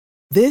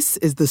This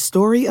is the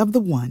story of the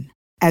one.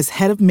 As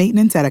head of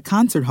maintenance at a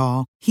concert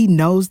hall, he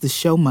knows the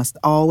show must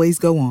always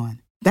go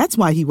on. That's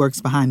why he works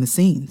behind the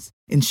scenes,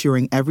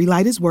 ensuring every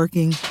light is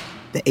working,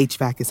 the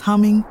HVAC is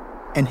humming,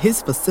 and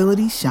his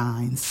facility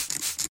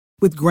shines.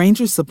 With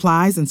Grainger's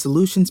supplies and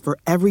solutions for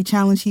every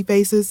challenge he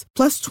faces,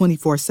 plus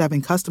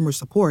 24/7 customer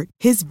support,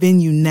 his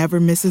venue never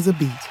misses a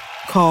beat.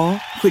 Call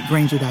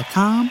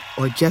quickgrainger.com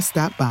or just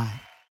stop by.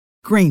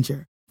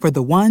 Grainger, for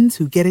the ones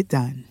who get it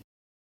done.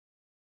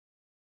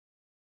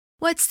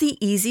 What's the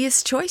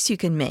easiest choice you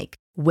can make?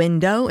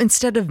 Window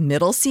instead of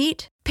middle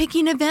seat?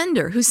 Picking a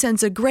vendor who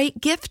sends a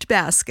great gift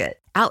basket?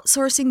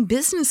 Outsourcing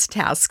business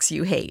tasks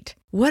you hate?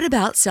 What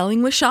about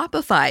selling with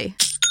Shopify?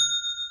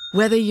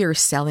 Whether you're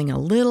selling a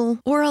little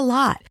or a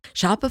lot,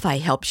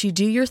 Shopify helps you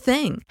do your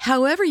thing,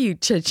 however you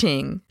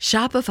cha-ching.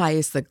 Shopify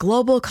is the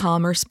global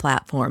commerce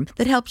platform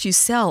that helps you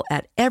sell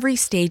at every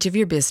stage of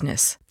your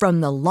business.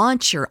 From the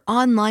launch your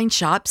online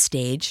shop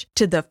stage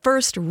to the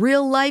first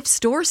real-life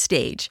store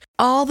stage,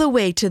 all the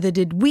way to the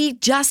did we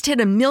just hit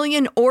a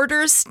million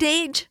orders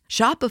stage.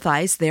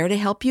 Shopify's there to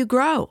help you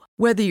grow.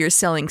 Whether you're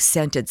selling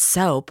scented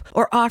soap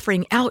or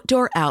offering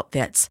outdoor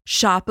outfits,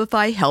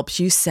 Shopify helps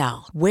you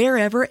sell.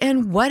 Wherever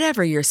and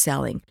whatever you're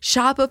selling,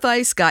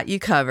 Shopify's got you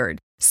covered.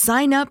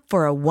 Sign up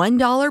for a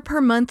 $1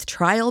 per month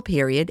trial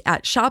period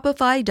at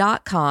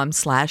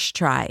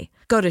shopify.com/try.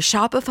 Go to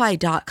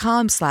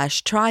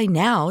shopify.com/try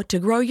now to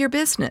grow your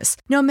business,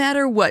 no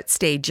matter what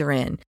stage you're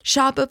in.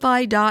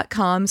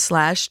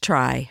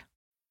 Shopify.com/try.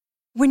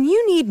 When you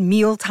need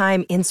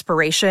mealtime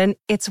inspiration,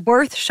 it's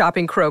worth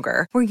shopping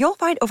Kroger, where you'll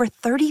find over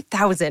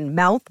 30,000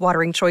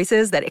 mouth-watering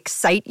choices that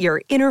excite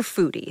your inner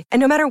foodie. And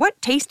no matter what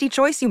tasty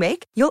choice you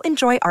make, you'll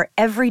enjoy our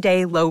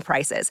everyday low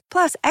prices,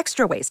 plus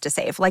extra ways to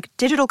save, like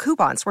digital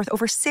coupons worth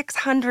over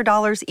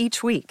 $600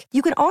 each week.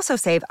 You can also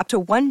save up to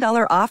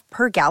 $1 off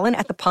per gallon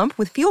at the pump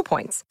with fuel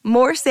points.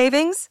 More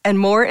savings and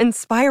more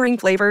inspiring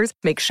flavors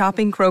make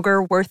shopping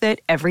Kroger worth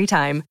it every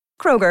time.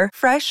 Kroger,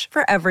 fresh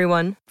for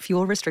everyone.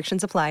 Fuel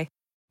restrictions apply.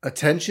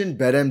 Attention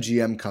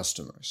BetMGM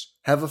customers.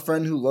 Have a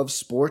friend who loves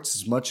sports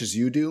as much as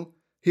you do?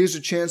 Here's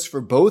a chance for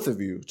both of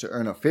you to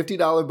earn a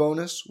 $50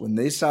 bonus when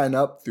they sign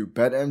up through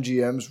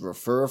BetMGM's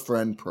Refer a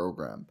Friend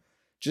program.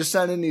 Just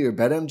sign into your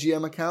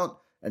BetMGM account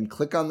and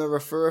click on the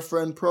Refer a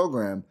Friend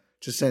program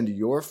to send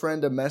your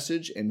friend a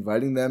message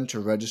inviting them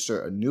to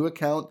register a new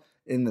account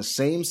in the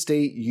same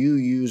state you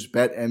use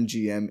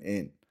BetMGM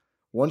in.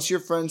 Once your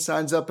friend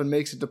signs up and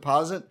makes a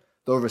deposit,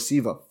 they'll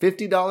receive a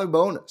 $50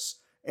 bonus.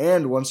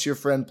 And once your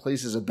friend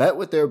places a bet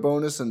with their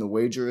bonus and the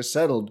wager is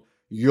settled,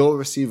 you'll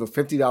receive a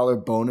 $50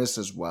 bonus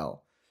as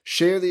well.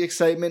 Share the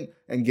excitement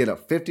and get a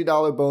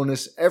 $50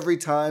 bonus every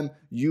time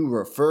you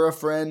refer a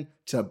friend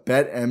to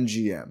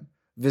BetMGM.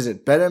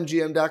 Visit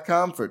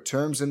BetMGM.com for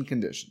terms and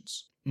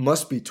conditions.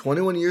 Must be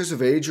 21 years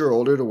of age or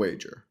older to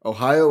wager.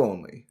 Ohio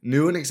only.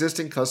 New and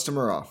existing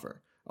customer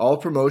offer. All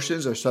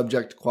promotions are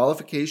subject to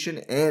qualification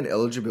and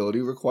eligibility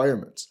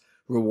requirements.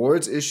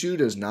 Rewards issued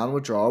as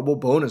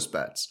non-withdrawable bonus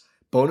bets.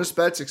 Bonus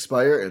bets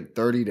expire in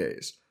 30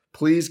 days.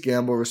 Please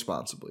gamble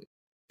responsibly.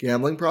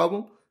 Gambling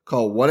problem?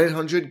 Call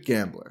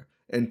 1-800-GAMBLER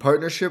in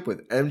partnership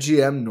with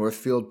MGM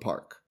Northfield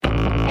Park.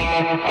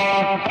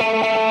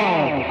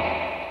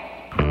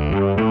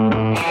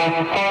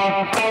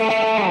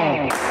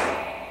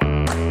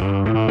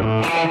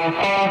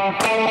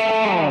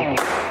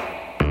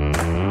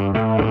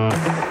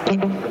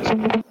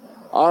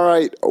 All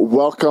right,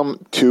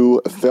 welcome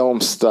to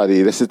Film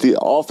Study. This is the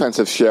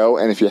offensive show,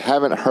 and if you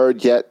haven't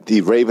heard yet,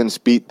 the Ravens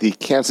beat the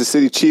Kansas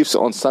City Chiefs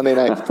on Sunday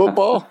Night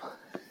Football.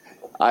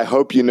 I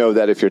hope you know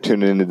that if you're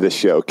tuning into this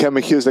show. Ken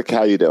McCusick,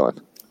 how you doing?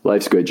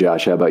 Life's good,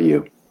 Josh. How about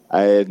you?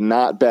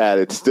 Not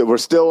bad. We're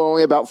still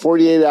only about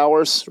 48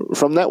 hours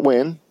from that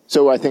win,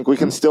 so I think we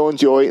can still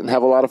enjoy it and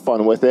have a lot of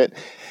fun with it.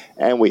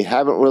 And we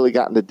haven't really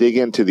gotten to dig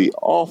into the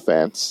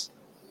offense,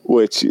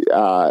 which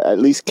at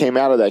least came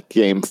out of that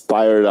game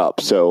fired up.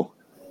 So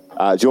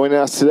joining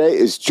us today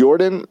is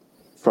Jordan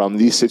from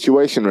the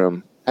Situation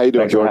Room. How you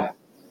doing, Jordan?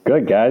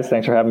 Good, guys.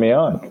 Thanks for having me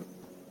on.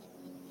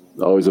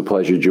 Always a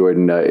pleasure,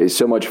 Jordan. It's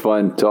so much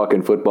fun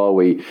talking football.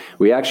 We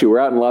actually were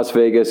out in Las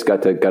Vegas,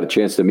 got a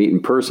chance to meet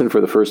in person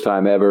for the first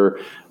time ever,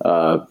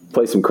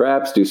 play some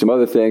craps, do some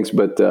other things,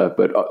 but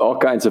all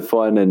kinds of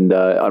fun and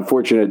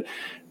unfortunate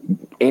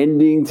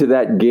ending to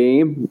that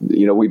game.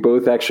 You know, we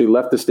both actually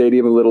left the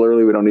stadium a little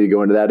early. We don't need to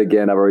go into that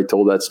again. I've already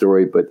told that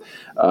story, but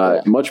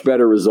much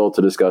better result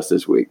to discuss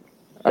this week.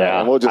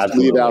 Yeah, and we'll just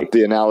leave out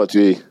the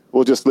analogy.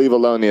 We'll just leave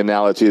alone the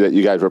analogy that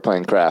you guys were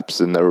playing craps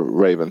and the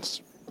Ravens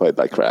played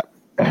like crap.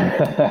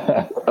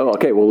 Oh,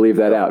 okay. We'll leave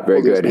that out.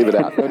 Very good. Leave it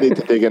out. No need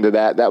to dig into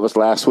that. That was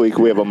last week.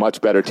 We have a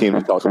much better team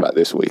to talk about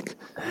this week.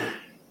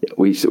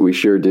 We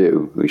sure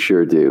do. We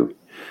sure do.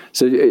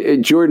 So,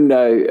 Jordan,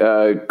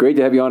 great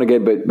to have you on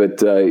again. But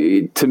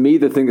to me,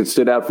 the thing that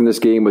stood out from this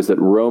game was that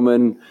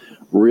Roman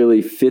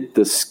really fit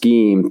the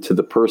scheme to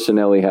the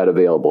personnel he had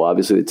available.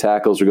 Obviously, the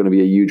tackles are going to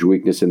be a huge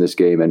weakness in this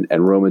game,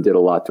 and Roman did a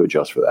lot to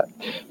adjust for that.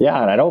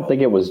 Yeah, and I don't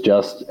think it was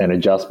just an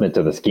adjustment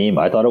to the scheme.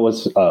 I thought it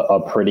was a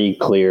pretty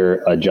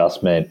clear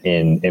adjustment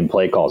in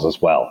play calls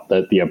as well.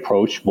 The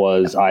approach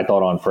was, I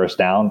thought, on first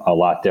down, a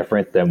lot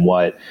different than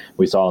what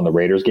we saw in the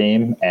Raiders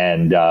game,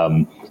 and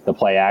the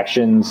play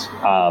actions.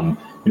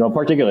 In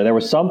particular, there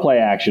was some play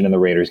action in the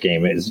Raiders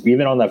game,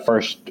 even on the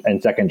first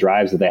and second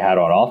drives that they had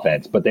on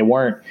offense, but they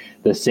weren't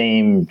the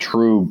same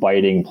true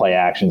biting play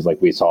actions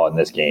like we saw in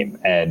this game.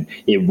 And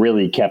it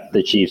really kept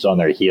the Chiefs on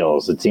their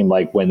heels. It seemed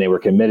like when they were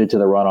committed to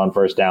the run on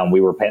first down,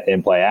 we were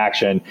in play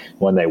action.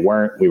 When they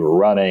weren't, we were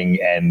running,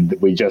 and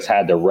we just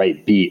had the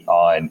right beat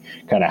on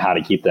kind of how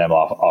to keep them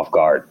off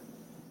guard.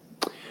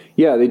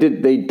 Yeah, they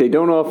did. They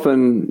don't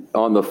often,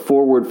 on the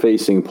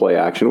forward-facing play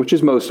action, which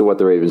is most of what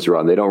the Ravens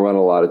run, they don't run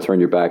a lot of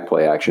turn-your-back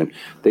play action.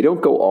 They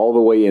don't go all the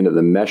way into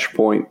the mesh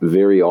point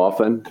very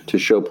often to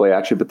show play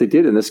action, but they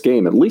did in this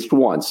game at least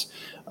once.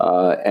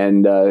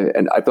 And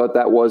I thought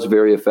that was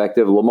very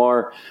effective.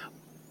 Lamar,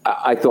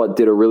 I thought,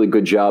 did a really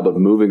good job of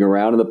moving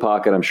around in the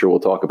pocket. I'm sure we'll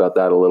talk about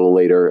that a little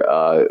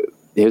later.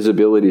 His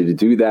ability to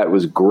do that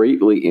was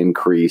greatly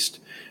increased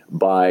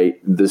by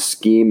the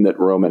scheme that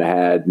Roman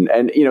had.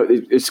 And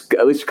it's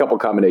at least a couple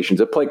of combinations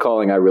of play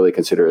calling I really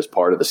consider as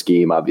part of the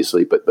scheme,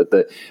 obviously. But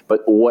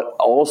what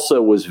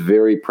also was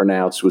very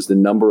pronounced was the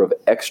number of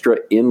extra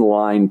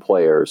inline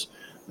players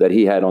that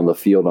he had on the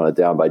field on a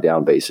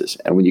down-by-down basis.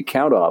 And when you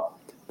count up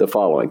the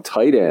following: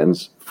 tight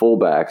ends,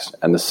 fullbacks,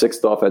 and the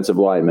sixth offensive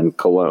lineman,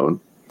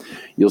 Cologne,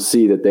 you'll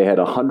see that they had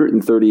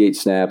 138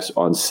 snaps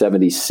on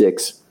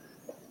 76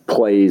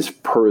 plays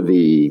per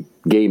the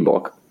game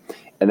book.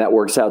 And that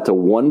works out to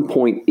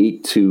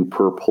 1.82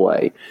 per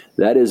play.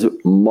 That is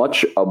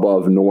much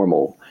above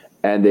normal.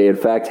 And they, in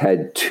fact,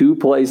 had 2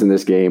 plays in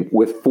this game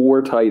with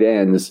 4 tight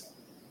ends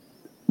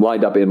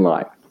lined up in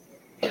line.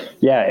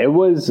 Yeah, it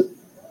was,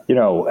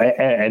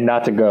 and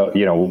not to go,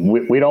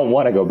 we don't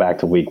want to go back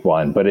to week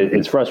 1, but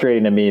it's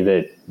frustrating to me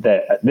that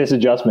this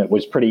adjustment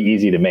was pretty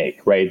easy to make,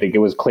 right? It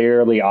was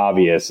clearly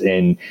obvious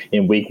in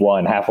week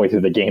 1, halfway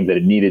through the game, that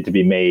it needed to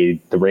be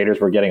made. The Raiders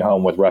were getting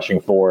home with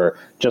rushing 4.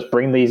 Just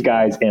bring these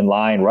guys in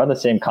line, run the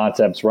same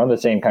concepts, run the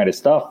same kind of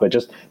stuff, but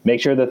just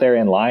make sure that they're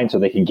in line so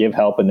they can give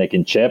help and they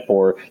can chip,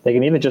 or they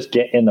can even just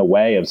get in the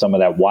way of some of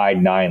that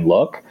wide 9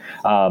 look.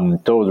 So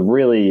it was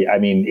really,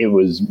 it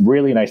was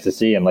really nice to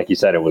see. And like you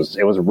said, it was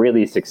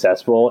really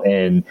successful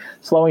in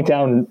slowing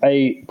down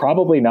a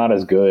probably not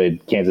as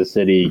good Kansas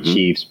City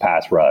Chiefs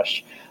pass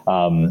rush.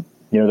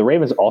 The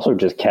Ravens also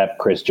just kept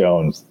Chris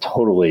Jones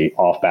totally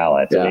off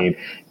balance. Yeah.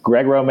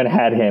 Greg Roman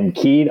had him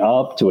keyed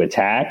up to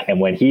attack, and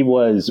when he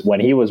was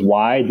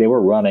wide, they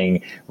were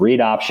running read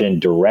option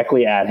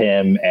directly at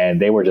him,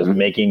 and they were just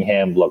making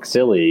him look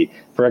silly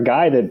for a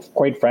guy that,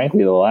 quite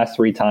frankly, the last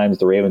 3 times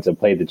the Ravens have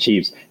played the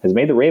Chiefs has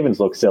made the Ravens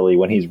look silly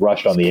when he's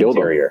rushed on the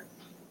interior.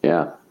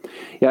 Yeah.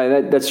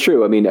 Yeah, that's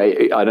true.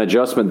 An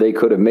adjustment they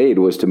could have made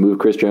was to move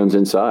Chris Jones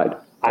inside.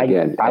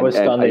 Again, I was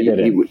stunned they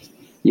didn't.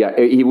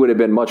 He would have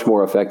been much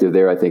more effective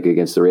there, I think,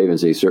 against the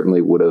Ravens. He certainly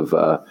would have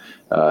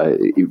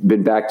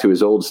been back to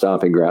his old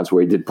stomping grounds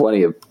where he did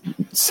plenty of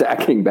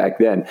sacking back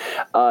then.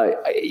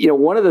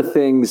 One of the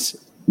things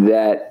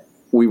that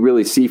we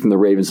really see from the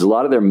Ravens is a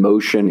lot of their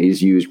motion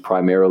is used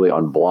primarily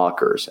on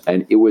blockers.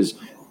 And it was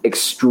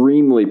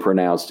extremely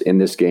pronounced in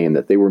this game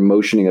that they were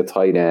motioning a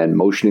tight end,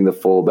 motioning the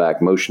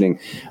fullback, motioning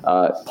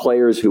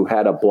players who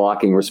had a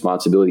blocking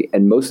responsibility.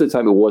 And most of the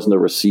time it wasn't a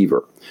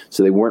receiver.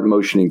 So they weren't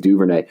motioning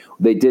Duvernay.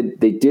 They did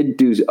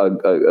do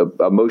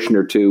a motion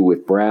or two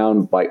with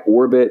Brown by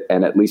orbit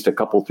and at least a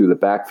couple through the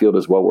backfield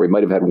as well, where he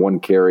might have had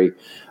 1 carry.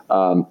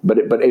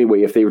 But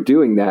anyway, if they were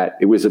doing that,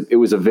 it was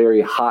a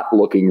very hot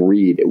looking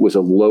read. It was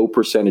a low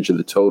percentage of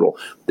the total.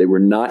 They were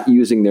not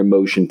using their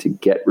motion to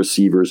get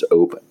receivers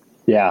open.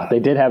 Yeah, they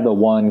did have the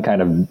one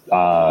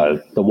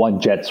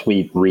jet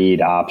sweep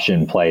read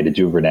option play to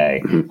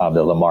Duvernay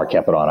that Lamar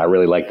kept it on. I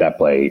really like that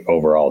play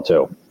overall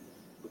too.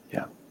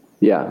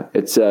 Yeah,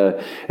 it's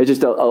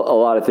just a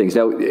lot of things.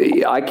 Now,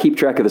 I keep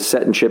track of the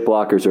set and chip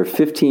blockers. There are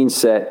 15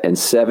 set and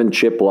 7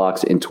 chip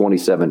blocks in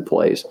 27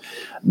 plays.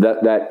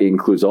 That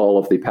includes all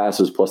of the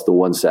passes plus the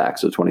 1 sack,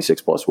 so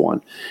 26 plus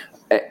 1.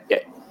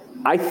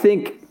 I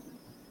think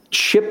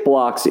chip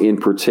blocks in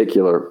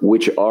particular,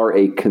 which are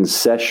a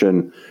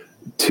concession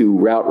to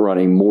route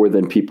running more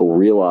than people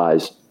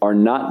realize, are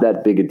not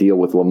that big a deal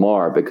with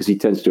Lamar because he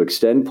tends to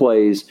extend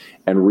plays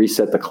and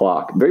reset the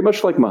clock. Very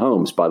much like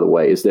Mahomes, by the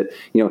way, is that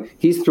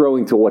he's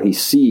throwing to what he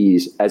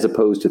sees as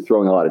opposed to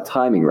throwing a lot of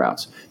timing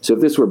routes. So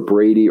if this were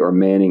Brady or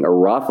Manning or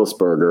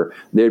Roethlisberger,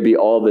 there'd be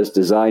all this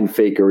design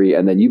fakery,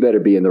 and then you better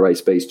be in the right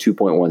space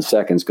 2.1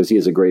 seconds because he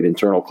has a great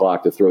internal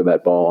clock to throw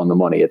that ball on the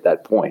money at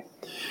that point.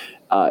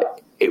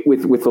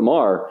 With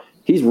Lamar,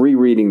 he's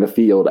rereading the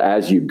field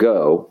as you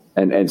go.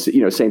 And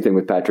same thing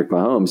with Patrick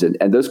Mahomes.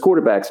 And those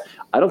quarterbacks,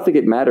 I don't think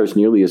it matters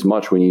nearly as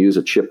much when you use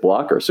a chip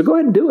blocker. So go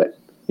ahead and do it.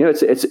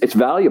 It's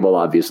valuable,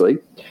 obviously.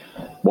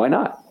 Why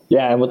not?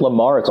 Yeah, and with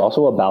Lamar, it's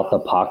also about the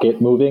pocket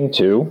moving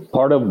too.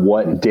 Part of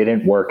what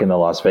didn't work in the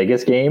Las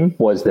Vegas game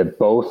was that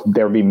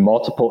there would be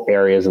multiple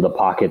areas of the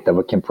pocket that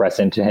would compress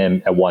into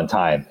him at one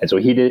time. And so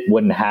he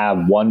wouldn't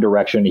have one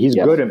direction. He's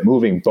good at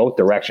moving both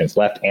directions,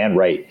 left and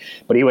right,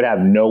 but he would have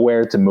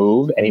nowhere to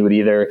move, and he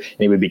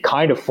would be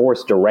kind of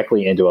forced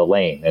directly into a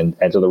lane.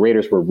 And so the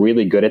Raiders were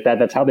really good at that.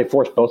 That's how they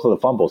forced both of the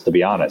fumbles, to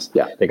be honest.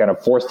 Yeah. They kind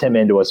of forced him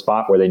into a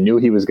spot where they knew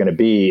he was going to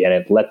be, and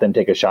it let them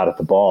take a shot at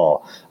the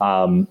ball.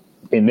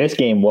 In this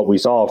game, what we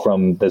saw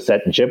from the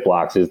set and chip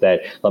blocks is that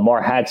Lamar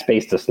had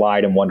space to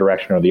slide in one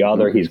direction or the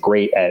other. He's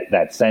great at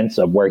that sense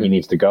of where he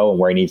needs to go and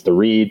where he needs to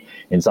read.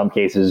 In some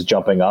cases,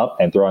 jumping up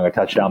and throwing a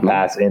touchdown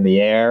pass in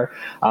the air.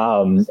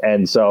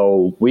 And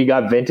so we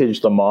got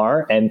vintage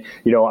Lamar. And,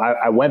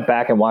 I went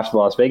back and watched the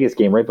Las Vegas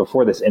game right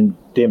before this. And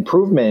the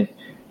improvement,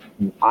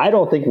 I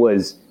don't think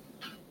was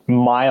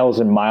miles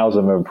and miles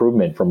of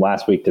improvement from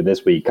last week to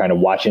this week, kind of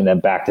watching them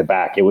back to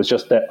back. It was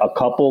just a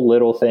couple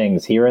little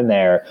things here and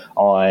there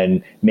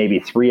on maybe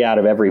 3 out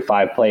of every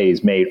 5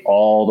 plays made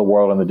all the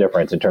world and the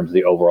difference in terms of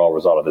the overall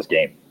result of this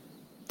game.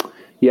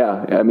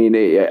 Yeah, I mean,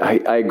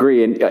 I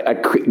agree. And I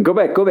go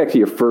back to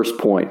your first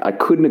point. I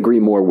couldn't agree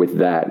more with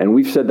that. And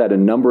we've said that a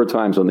number of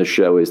times on the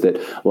show, is that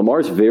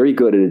Lamar's very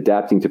good at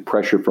adapting to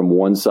pressure from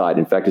one side.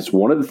 In fact, it's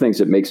one of the things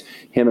that makes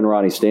him and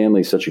Ronnie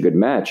Stanley such a good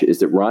match, is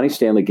that Ronnie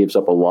Stanley gives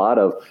up a lot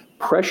of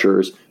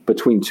pressures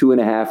between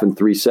 2.5 and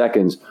 3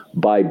 seconds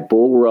by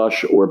bull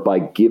rush or by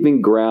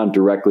giving ground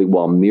directly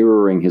while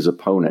mirroring his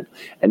opponent.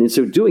 And in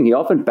so doing, he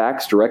often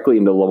backs directly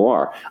into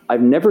Lamar.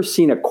 I've never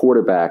seen a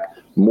quarterback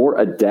more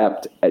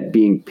adept at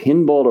being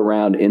pinballed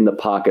around in the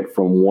pocket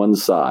from one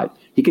side.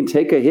 He can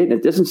take a hit, and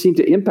it doesn't seem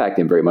to impact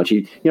him very much.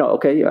 I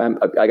got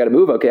to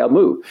move. Okay, I'll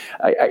move.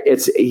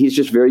 He's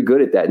just very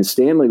good at that. And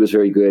Stanley was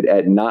very good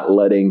at not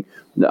letting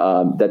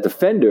that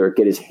defender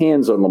get his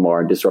hands on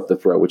Lamar and disrupt the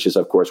throw, which is,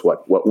 of course,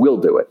 what will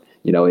do it.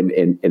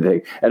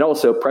 And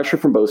also pressure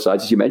from both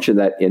sides, as you mentioned,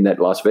 that in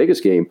that Las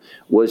Vegas game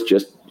was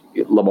just.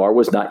 Lamar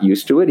was not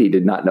used to it. He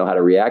did not know how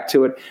to react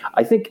to it.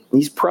 I think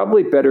he's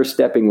probably better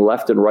stepping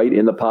left and right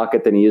in the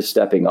pocket than he is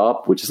stepping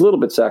up, which is a little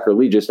bit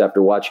sacrilegious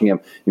after watching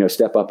him,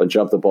 step up and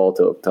jump the ball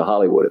to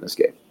Hollywood in this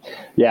game.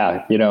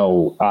 Yeah,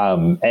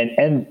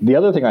 and the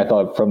other thing I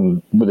thought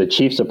from the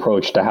Chiefs'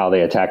 approach to how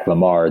they attacked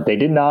Lamar, they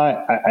did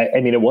not,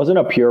 I mean, it wasn't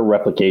a pure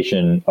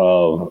replication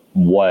of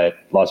what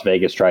Las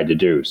Vegas tried to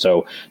do.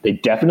 So they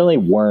definitely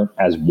weren't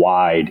as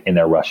wide in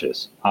their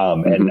rushes.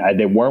 And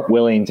they weren't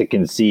willing to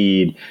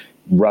concede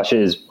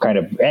rushes kind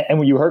of, and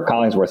when you heard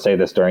Collinsworth say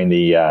this during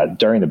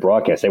the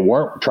broadcast, they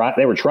were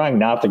trying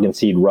not to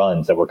concede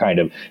runs that were kind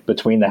of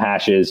between the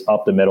hashes,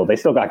 up the middle. They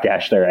still got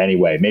gashed there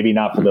anyway. Maybe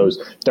not for those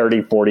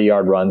 30,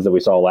 40-yard runs that we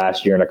saw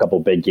last year in a couple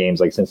of big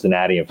games like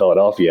Cincinnati and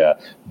Philadelphia,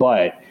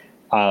 but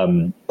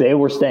they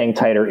were staying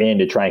tighter in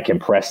to try and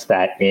compress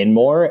that in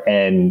more,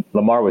 and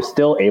Lamar was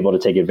still able to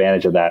take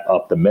advantage of that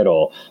up the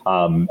middle,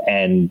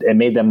 and it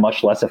made them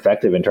much less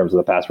effective in terms of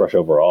the pass rush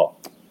overall.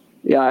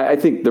 Yeah, I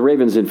think the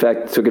Ravens, in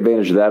fact, took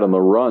advantage of that on the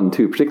run,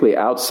 too, particularly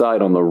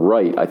outside on the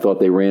right. I thought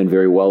they ran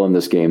very well in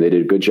this game. They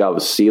did a good job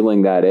of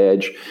sealing that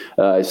edge.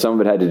 Some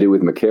of it had to do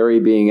with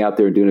McCary being out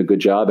there and doing a good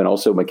job, and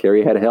also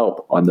McCary had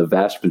help on the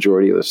vast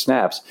majority of the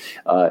snaps.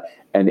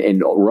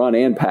 And run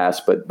and pass,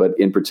 but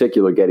in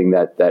particular getting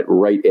that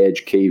right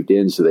edge caved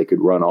in so they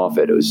could run off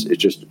it.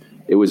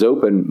 It was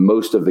open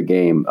most of the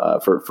game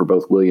for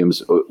both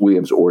Williams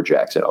or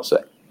Jackson, I'll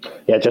say.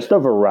 Yeah, just a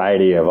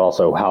variety of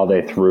also how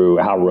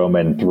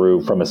Roman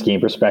threw from a scheme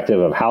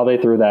perspective of how they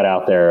threw that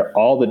out there,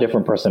 all the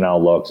different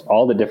personnel looks,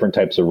 all the different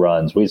types of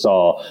runs. We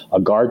saw a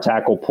guard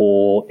tackle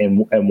pull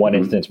in one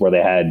instance where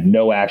they had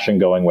no action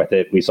going with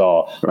it. We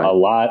saw a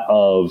lot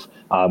of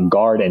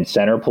guard and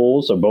center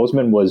pulls. So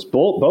Bozeman was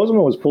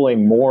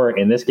pulling more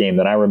in this game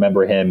than I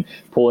remember him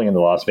pulling in the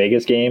Las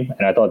Vegas game.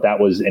 And I thought that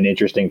was an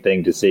interesting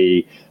thing to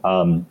see.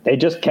 They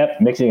just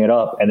kept mixing it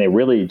up, and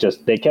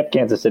they kept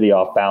Kansas City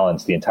off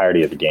balance the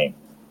entirety of the game.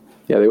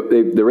 Yeah,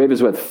 the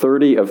Ravens went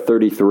 30 of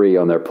 33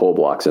 on their pull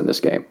blocks in this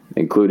game,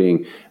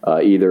 including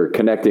either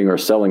connecting or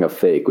selling a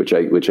fake, which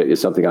is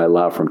something I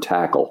allow from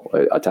tackle.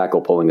 A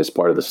tackle pulling is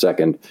part of the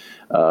second,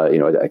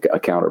 a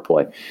counter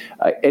play.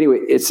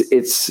 Anyway,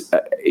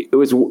 it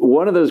was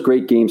one of those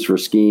great games for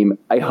scheme.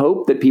 I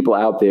hope that people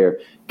out there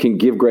can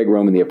give Greg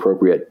Roman the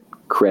appropriate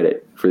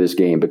credit for this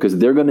game, because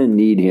they're going to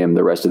need him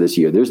the rest of this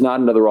year. There's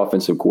not another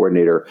offensive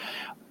coordinator,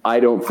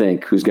 I don't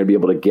think, who's going to be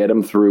able to get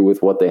them through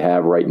with what they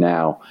have right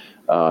now.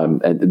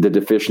 And the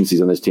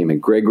deficiencies on this team.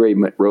 And Greg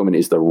Roman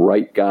is the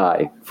right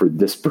guy for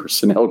this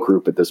personnel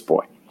group at this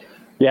point.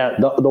 Yeah,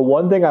 the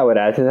one thing I would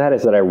add to that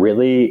is that I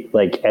really,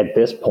 at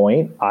this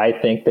point, I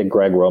think that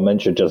Greg Roman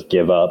should just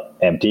give up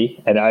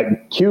empty. And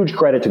huge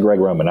credit to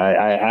Greg Roman.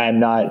 I'm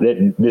not,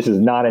 this is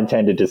not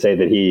intended to say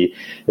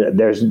that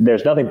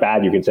there's nothing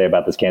bad you can say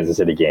about this Kansas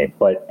City game.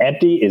 But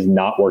empty is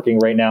not working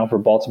right now for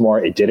Baltimore.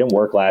 It didn't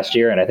work last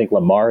year, and I think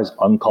Lamar is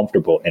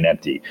uncomfortable in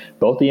empty.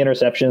 Both the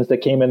interceptions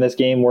that came in this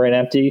game were in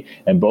empty,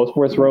 and both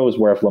were throws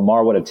where if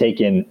Lamar would have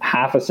taken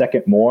half a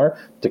second more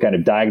to kind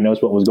of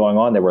diagnose what was going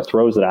on, there were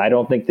throws that I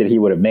don't think that he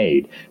would would have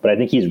made. But I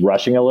think he's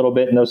rushing a little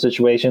bit in those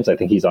situations. I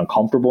think he's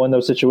uncomfortable in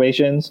those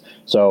situations.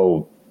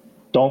 So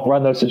don't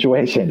run those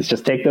situations.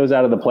 Just take those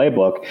out of the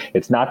playbook.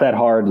 It's not that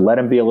hard. Let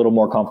him be a little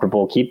more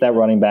comfortable. Keep that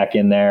running back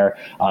in there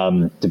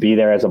to be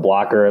there as a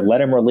blocker.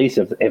 Let him release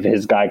if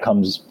his guy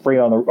comes free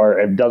on the, or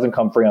if doesn't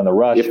come free on the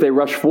rush. If they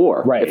rush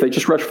 4, right? If they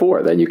just rush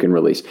 4, then you can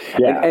release.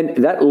 Yeah. And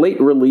that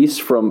late release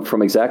from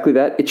exactly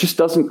that, it just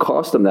doesn't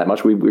cost them that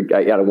much.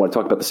 I don't want to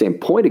talk about the same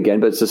point again,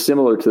 but it's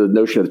similar to the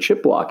notion of the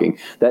chip blocking.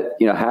 That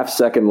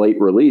half-second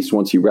late release,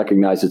 once you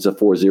recognize it's a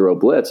 4-0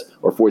 blitz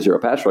or 4-0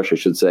 pass rush, I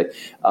should say.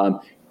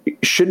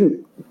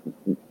 Shouldn't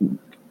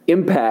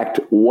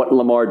impact what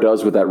Lamar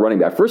does with that running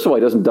back. First of all,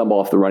 he doesn't dump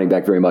off the running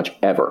back very much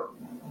ever.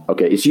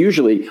 Okay, it's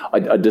usually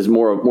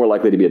more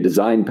likely to be a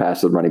design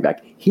pass to the running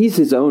back. He's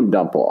his own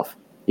dump off.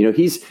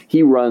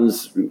 He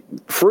runs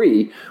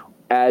free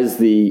as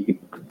the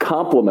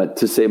complement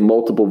to, say,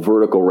 multiple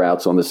vertical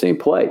routes on the same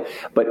play.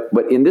 But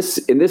in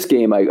this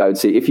game, I would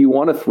say if you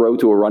want to throw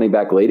to a running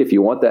back late, if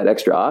you want that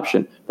extra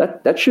option,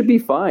 that should be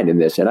fine in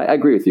this. And I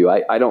agree with you.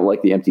 I don't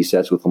like the empty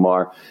sets with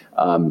Lamar.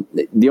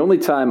 The only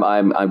time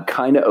I'm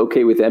kind of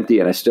okay with empty,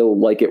 and I still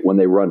like it when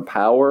they run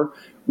power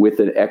with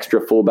an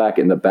extra fullback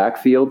in the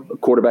backfield,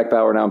 quarterback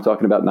power. Now I'm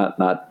talking about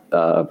not.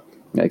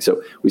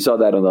 So we saw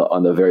that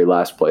on the very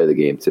last play of the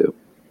game too.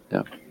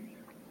 Yeah.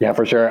 Yeah,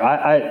 for sure.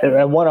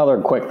 And one other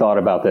quick thought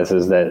about this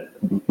is that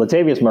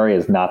Latavius Murray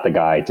is not the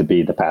guy to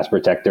be the pass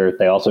protector.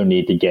 They also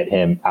need to get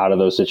him out of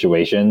those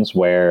situations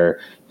where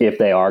if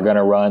they are going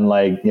to run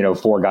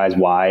 4 guys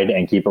wide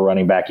and keep a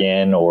running back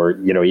in, or,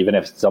 even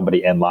if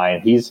somebody in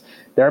line,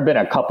 there have been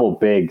a couple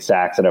big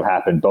sacks that have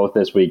happened both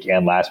this week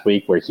and last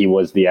week where he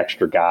was the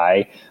extra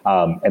guy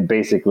and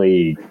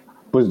basically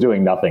was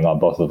doing nothing on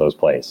both of those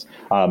plays.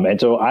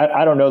 And so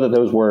I don't know that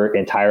those were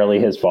entirely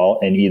his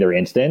fault in either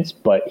instance,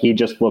 but he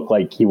just looked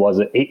like he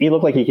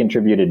looked like he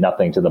contributed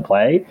nothing to the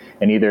play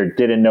and either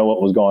didn't know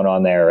what was going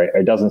on there or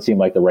it doesn't seem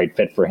like the right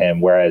fit for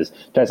him. Whereas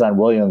Tyson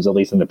Williams, at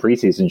least in the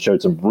preseason,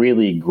 showed some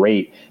really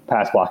great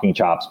pass blocking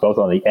chops, both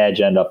on the edge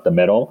and up the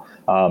middle.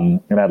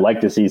 And I'd like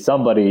to see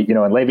somebody, and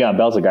Le'Veon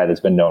Bell's a guy that's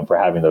been known for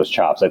having those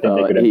chops. I think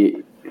they could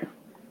have.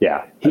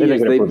 Yeah,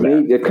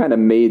 they've kind of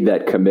made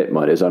that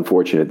commitment. Is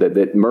unfortunate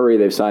that Murray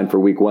they've signed for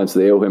week 1, so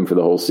they owe him for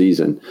the whole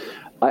season.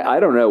 I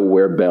don't know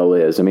where Bell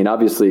is. I mean,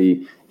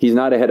 obviously he's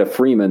not ahead of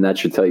Freeman. That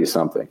should tell you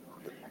something.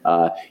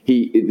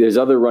 There's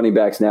other running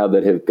backs now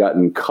that have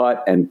gotten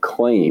cut and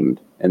claimed,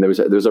 and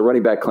there's a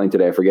running back claim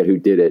today. I forget who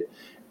did it.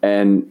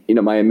 And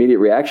my immediate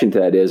reaction to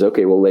that is,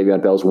 okay, well,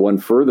 Le'Veon Bell's one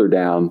further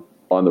down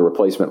on the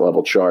replacement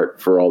level chart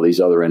for all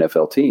these other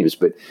NFL teams.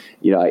 But,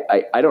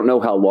 I don't know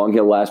how long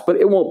he'll last, but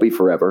it won't be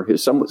forever.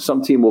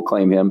 Some team will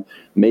claim him.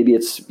 Maybe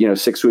it's,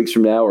 6 weeks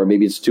from now, or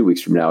maybe it's 2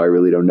 weeks from now. I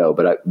really don't know.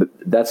 But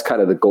that's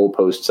kind of the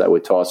goalposts I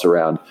would toss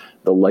around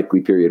the likely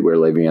period where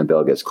Le'Veon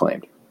Bell gets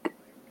claimed.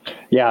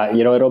 Yeah,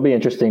 it'll be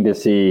interesting to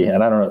see,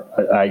 and I don't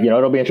know,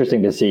 it'll be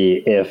interesting to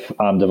see if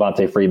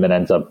Devontae Freeman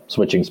ends up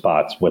switching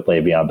spots with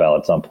Le'Veon Bell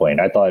at some point.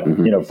 I thought,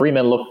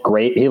 Freeman looked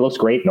great. He looks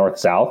great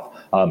north-south.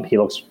 He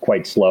looks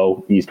quite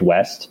slow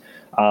east-west.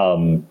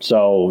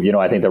 So,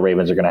 I think the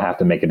Ravens are going to have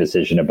to make a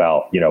decision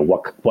about,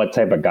 what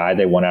type of guy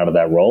they want out of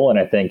that role. And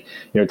I think,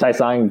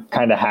 Tyson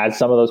kind of has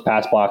some of those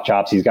pass block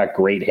chops. He's got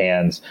great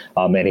hands,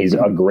 and he's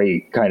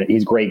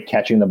he's great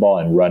catching the ball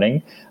and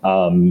running.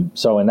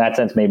 So in that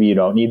sense, maybe you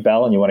don't need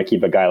Bell and you want to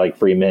keep a guy like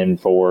Freeman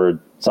for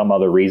some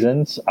other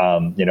reasons.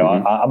 I'm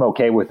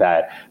okay with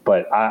that,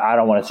 but I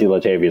don't want to see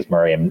Latavius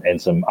Murray in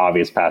some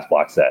obvious pass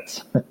block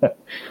sets.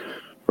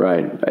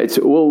 Right.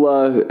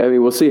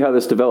 We'll see how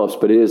this develops,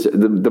 but it is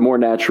the more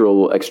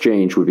natural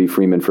exchange would be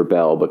Freeman for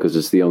Bell because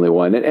it's the only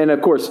one. And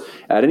of course,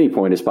 at any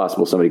point it's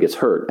possible somebody gets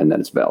hurt and then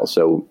it's Bell.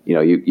 So,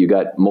 you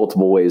got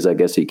multiple ways, I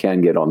guess, he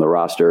can get on the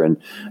roster and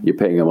you're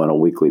paying him on a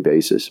weekly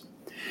basis.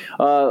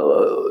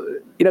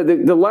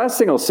 The last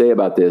thing I'll say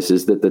about this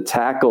is that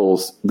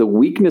the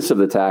weakness of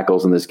the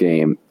tackles in this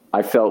game,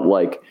 I felt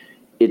like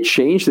it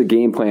changed the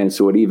game plan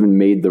so it even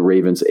made the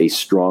Ravens a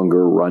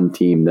stronger run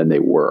team than they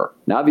were.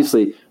 Now,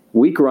 obviously,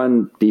 weak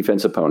run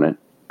defense opponent,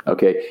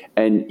 okay,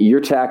 and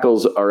your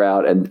tackles are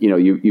out, and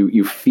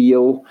you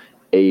feel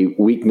a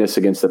weakness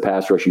against the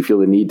pass rush. You feel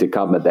the need to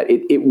complement that.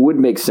 It would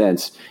make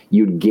sense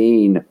you'd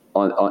gain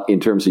on in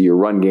terms of your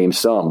run game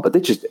some, but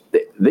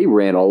they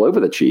ran all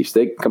over the Chiefs.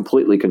 They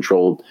completely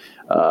controlled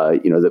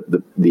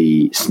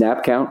the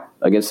snap count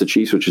against the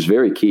Chiefs, which is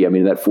very key. I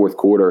mean, in that fourth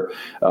quarter,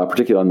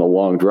 particularly on the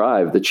long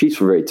drive, the Chiefs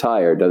were very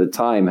tired. Now, the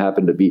time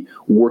happened to be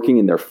working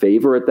in their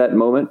favor at that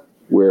moment,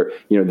 where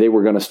they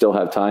were going to still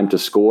have time to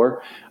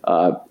score.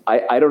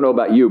 I don't know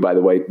about you, by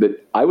the way,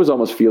 that I was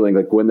almost feeling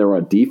like when they were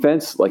on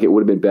defense, like it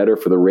would have been better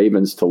for the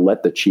Ravens to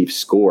let the Chiefs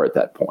score at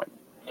that point.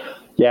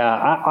 Yeah,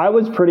 I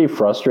was pretty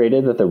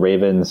frustrated that the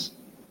Ravens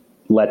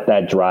let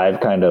that drive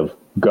kind of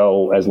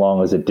go as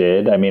long as it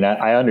did. I mean,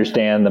 I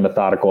understand the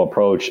methodical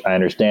approach. I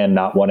understand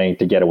not wanting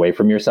to get away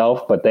from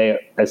yourself, but they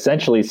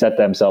essentially set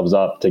themselves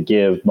up to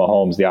give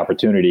Mahomes the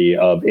opportunity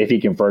of, if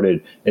he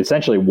converted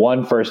essentially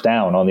one first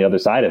down on the other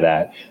side of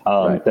that,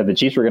 that the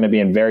Chiefs were going to be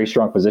in very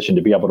strong position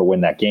to be able to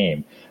win that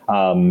game.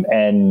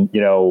 And,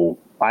 you know,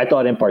 I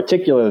thought in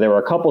particular there were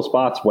a couple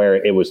spots where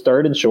it was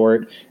 3rd and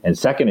short and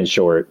 2nd and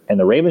short, and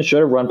the Ravens should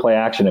have run play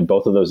action in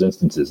both of those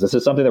instances. This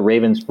is something the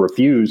Ravens for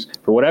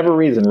whatever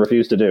reason,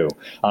 refused to do.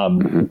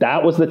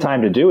 That was the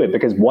time to do it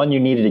because, one, you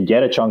needed to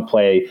get a chunk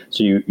play,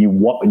 so you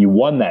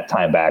won that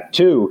time back.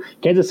 2,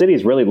 Kansas City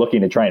is really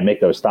looking to try and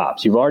make those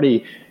stops. You've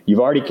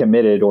already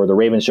committed, or the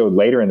Ravens showed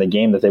later in the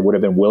game that they would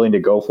have been willing to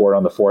go for it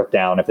on the 4th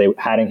down if they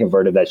hadn't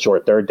converted that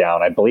short 3rd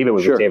down. I believe it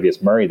was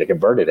Latavius Murray that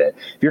converted it.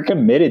 If you're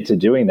committed to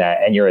doing that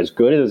and you're as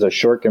good as a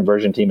short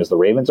conversion team as the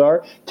Ravens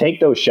are, take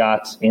those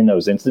shots in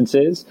those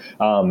instances.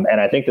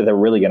 And I think that they're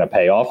really going to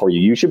pay off for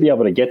you. You should be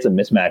able to get some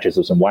mismatches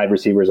of some wide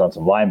receivers on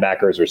some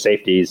linebackers or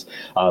safeties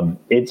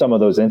in some of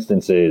those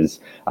instances.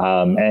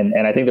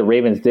 And I think the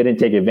Ravens didn't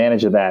take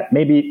advantage of that.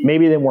 Maybe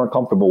they weren't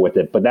comfortable with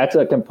it, but that's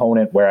a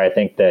component where I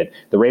think that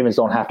the Ravens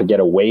don't have to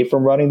get away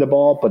from running the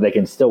ball, but they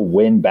can still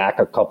win back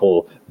a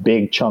couple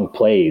big chunk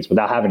plays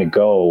without having to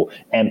go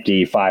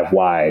empty, 5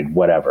 wide,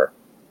 whatever.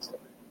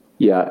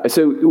 Yeah,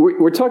 so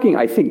we're talking,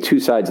 I think, 2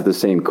 sides of the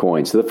same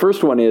coin. So the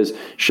first one is,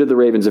 should the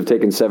Ravens have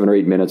taken 7 or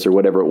 8 minutes or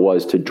whatever it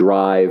was to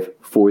drive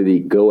for the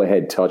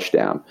go-ahead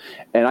touchdown?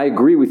 And I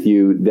agree with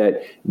you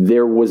that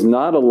there was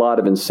not a lot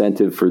of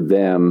incentive for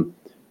them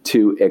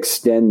to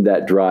extend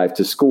that drive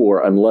to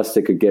score unless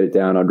they could get it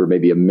down under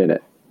maybe a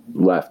minute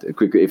left, if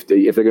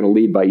they're going to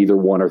lead by either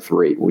 1 or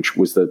 3, which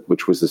was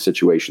the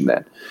situation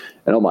then.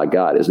 And oh my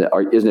God, isn't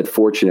it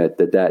fortunate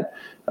that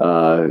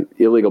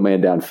illegal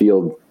man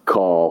downfield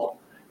call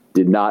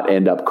did not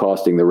end up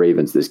costing the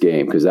Ravens this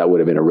game, because that would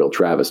have been a real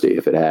travesty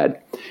if it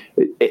had.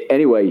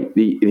 Anyway,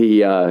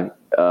 the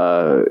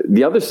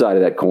other side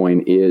of that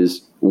coin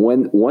is,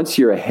 once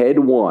you're ahead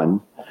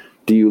 1,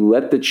 do you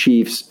let the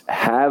Chiefs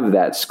have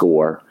that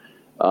score?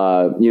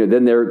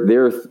 Then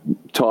they're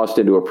tossed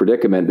into a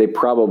predicament. They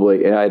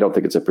probably, and I don't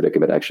think it's a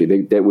predicament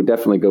actually, they would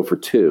definitely go for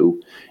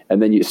 2.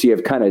 And then you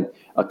have kind of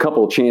a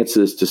couple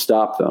chances to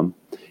stop them.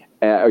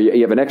 Or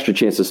you have an extra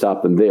chance to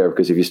stop them there,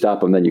 because if you stop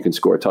them, then you can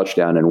score a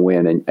touchdown and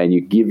win, and you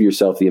give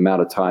yourself the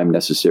amount of time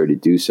necessary to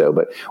do so.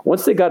 But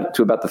once they got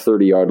to about the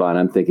 30-yard line,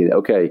 I'm thinking,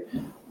 okay,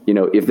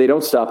 if they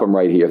don't stop them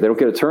right here, if they don't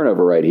get a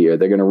turnover right here,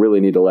 they're going to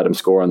really need to let them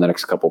score on the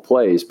next couple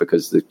plays,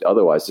 because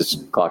otherwise this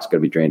clock's going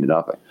to be drained to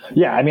nothing.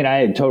 Yeah, I mean,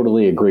 I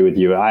totally agree with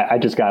you. I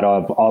just got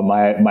off on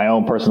my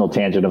own personal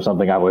tangent of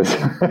something I was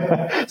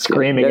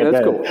screaming at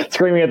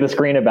the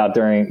screen about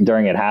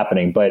during it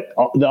happening. But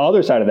the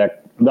other side of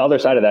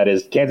that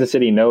is Kansas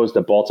City knows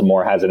that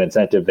Baltimore has an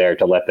incentive there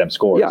to let them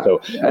score. Yeah,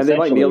 so and they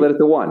might kneel it at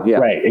the 1. Yeah,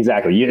 right,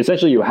 exactly.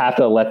 You have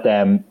to let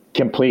them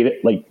complete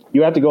it. Like,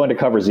 you have to go into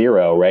cover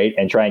 0, right,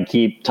 and try and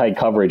keep tight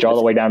coverage all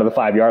the way down to the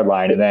 5-yard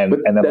line, and then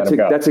let them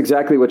go. That's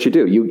exactly what you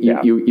do.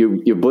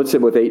 You blitz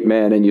him with 8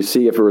 men, and you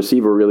see if a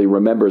receiver really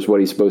remembers what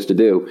he's supposed to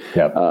do.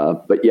 Yep.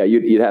 But yeah,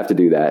 you'd have to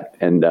do that,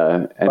 and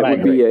it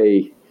would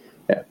be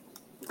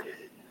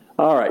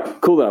All right,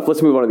 cool enough.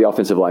 Let's move on to the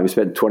offensive line. We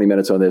spent 20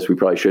 minutes on this. We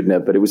probably shouldn't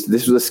have, but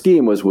the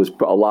scheme was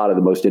a lot of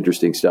the most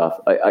interesting stuff.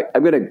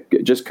 I'm going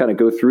to just kind of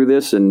go through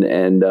this, and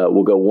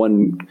we'll go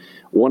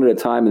one at a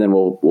time, and then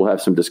we'll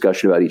have some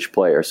discussion about each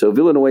player. So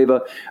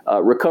Villanueva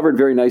recovered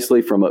very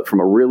nicely from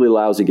a really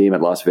lousy game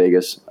at Las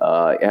Vegas.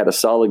 Had a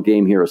solid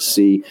game here, a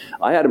C.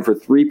 I had him for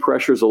 3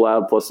 pressures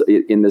allowed plus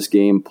in this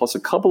game, plus a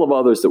couple of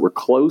others that were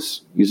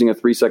close using a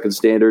 3-second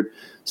standard.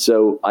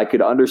 So I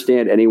could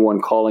understand anyone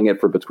calling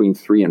it for between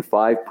 3 and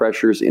 5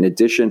 pressures. In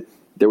addition,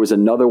 there was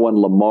another one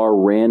Lamar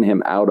ran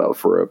him out of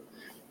for a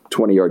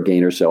 20-yard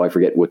gain or so. I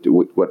forget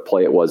what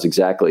play it was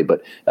exactly,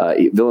 but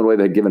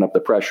Villanueva had given up the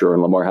pressure,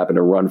 and Lamar happened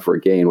to run for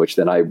a gain, which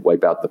then I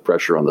wipe out the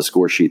pressure on the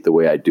score sheet the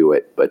way I do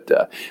it. But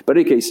in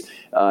any case,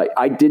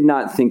 I did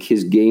not think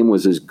his game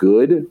was as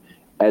good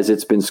as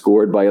it's been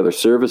scored by other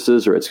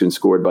services or it's been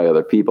scored by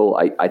other people.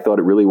 I thought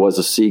it really was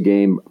a C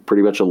game,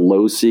 pretty much a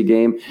low C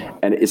game.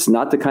 And it's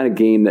not the kind of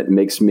game that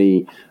makes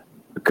me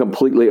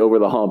completely over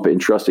the hump in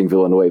trusting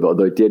Villanueva,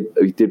 although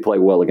he did play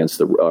well against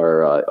in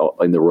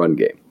the run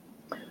game.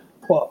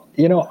 Well,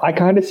 I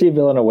kind of see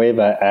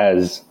Villanueva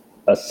as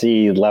a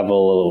C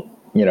level,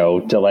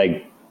 to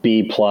like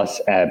B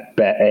plus at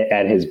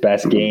his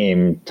best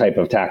game type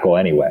of tackle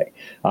anyway.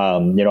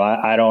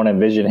 I don't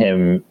envision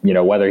him,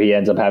 whether he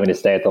ends up having to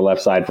stay at the left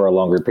side for a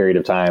longer period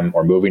of time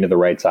or moving to the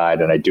right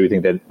side. And I do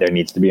think that there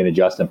needs to be an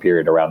adjustment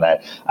period around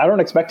that. I don't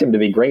expect him to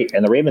be great,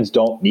 and the Ravens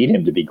don't need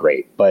him to be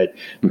great. But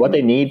what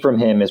they need from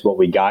him is what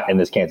we got in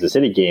this Kansas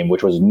City game,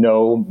 which was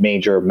no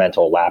major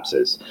mental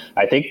lapses.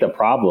 I think the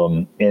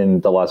problem in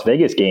the Las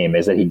Vegas game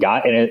is that he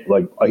got in it,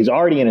 like he's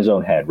already in his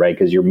own head, right?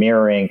 Because you're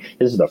mirroring,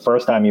 this is the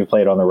first time you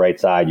played on the right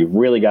side. side. You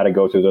really got to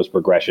go through those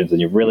progressions and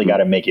you really got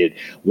to make it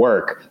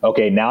work.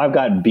 Okay, now I've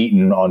gotten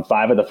beaten on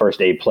 5 of the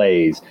first 8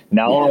 plays.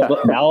 Now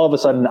all of a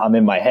sudden I'm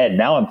in my head.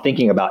 Now I'm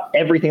thinking about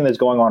everything that's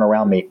going on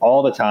around me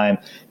all the time.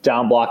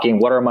 Down blocking,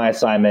 what are my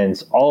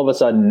assignments? All of a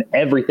sudden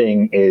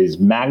everything is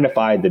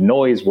magnified. The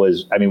noise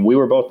was, we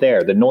were both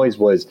there. The noise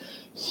was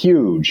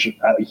huge,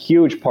 a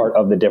huge part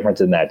of the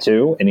difference in that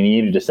too. And he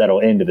needed to settle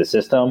into the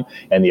system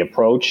and the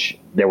approach.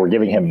 They were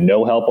giving him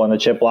no help on the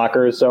chip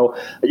blockers. So,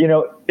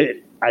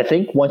 I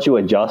think once you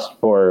adjust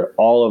for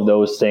all of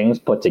those things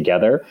put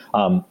together,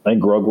 I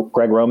think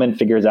Greg Roman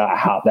figures out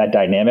how that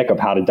dynamic of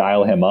how to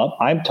dial him up.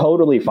 I'm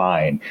totally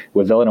fine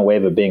with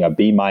Villanueva being a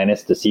B-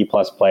 to C+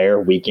 player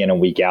week in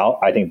and week out.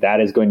 I think that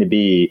is going to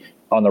be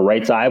on the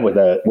right side with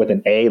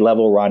an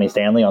A-level Ronnie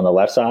Stanley on the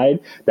left side.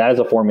 That is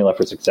a formula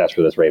for success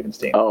for this Ravens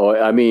team. Oh,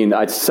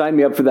 I'd sign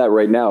me up for that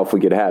right now if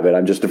we could have it.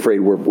 I'm just afraid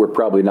we're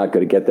probably not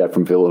going to get that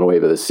from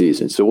Villanueva this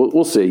season. So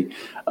we'll see.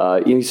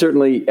 He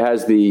certainly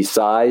has the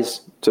size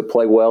to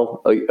play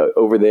well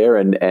over there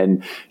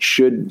and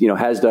should,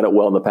 has done it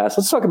well in the past.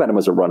 Let's talk about him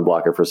as a run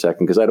blocker for a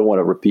second, because I don't want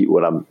to repeat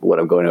what I'm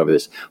going over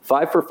this.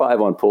 5 for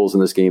 5 on pulls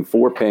in this game,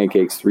 4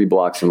 pancakes, 3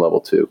 blocks in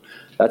level 2.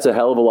 That's a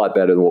hell of a lot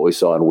better than what we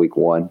saw in week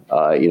 1.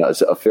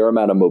 It's a fair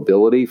amount of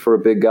mobility for a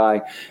big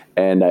guy.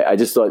 And I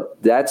just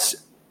thought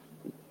that's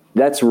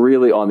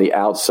really on the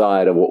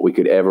outside of what we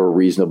could ever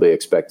reasonably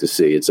expect to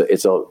see.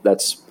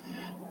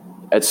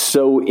 That's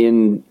so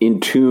in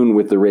tune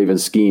with the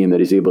Ravens scheme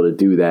that he's able to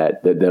do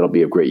that'll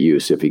be of great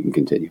use if he can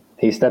continue.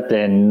 He stepped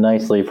in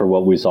nicely for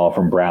what we saw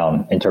from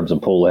Brown in terms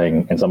of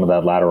pulling and some of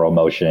that lateral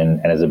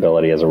motion and his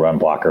ability as a run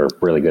blocker.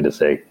 Really good to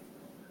see.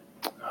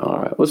 All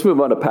right, let's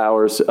move on to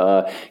Powers.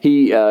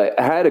 He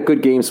had a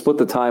good game, split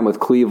the time with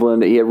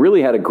Cleveland. He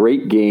really had a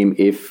great game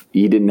if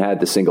he didn't have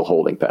the single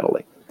holding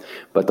penalty.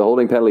 But the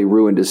holding penalty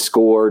ruined his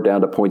score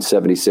down to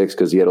 .76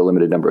 because he had a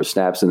limited number of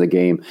snaps in the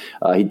game.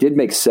 He did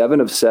make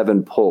 7 of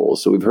 7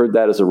 pulls, so we've heard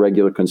that as a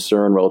regular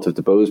concern relative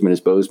to Bozeman, as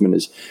Bozeman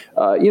is,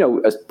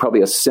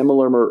 probably a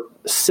similar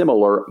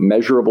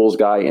measurables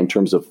guy in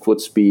terms of foot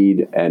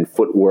speed and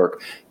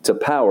footwork to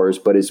Powers,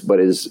 but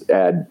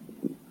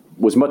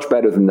was much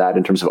better than that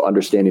in terms of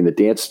understanding the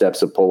dance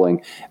steps of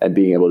pulling and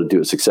being able to do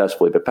it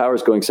successfully. But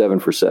Powers going 7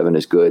 for 7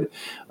 is good.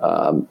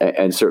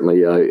 And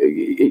certainly,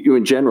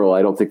 in general,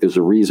 I don't think there's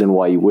a reason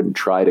why you wouldn't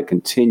try to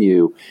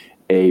continue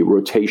a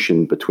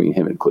rotation between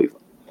him and Cleveland.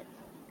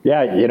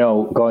 Yeah,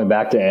 going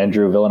back to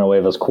Andrew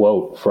Villanueva's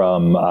quote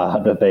from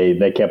that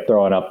they kept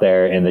throwing up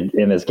there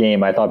in this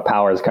game, I thought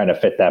Powers kind of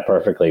fit that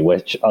perfectly,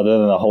 which other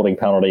than the holding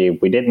penalty,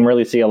 we didn't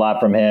really see a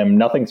lot from him.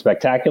 Nothing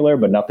spectacular,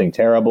 but nothing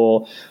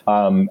terrible.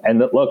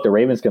 Look, the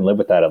Ravens can live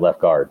with that at left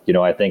guard.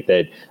 I think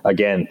that,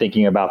 again,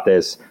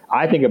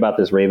 I think about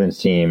this Ravens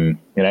team,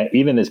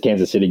 even this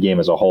Kansas City game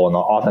as a whole, and the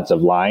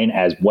offensive line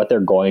as what they're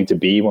going to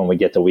be when we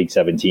get to week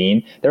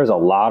 17. There's a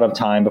lot of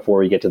time before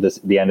we get to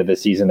the end of the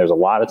season. There's a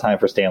lot of time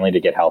for Stanley to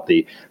get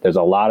healthy. There's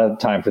a lot of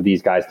time for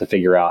these guys to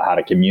figure out how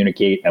to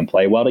communicate and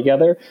play well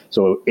together.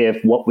 So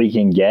if what we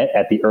can get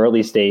at the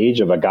early stage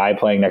of a guy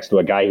playing next to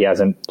a guy he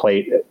hasn't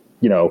played,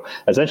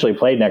 essentially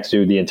played next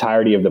to the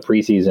entirety of the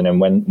preseason, and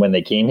when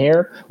they came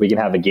here, we can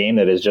have a game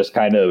that is just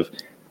kind of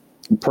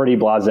pretty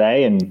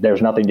blasé and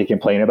there's nothing to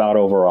complain about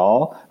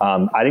overall.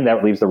 I think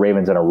that leaves the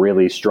Ravens in a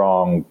really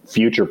strong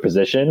future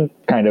position,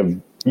 kind of,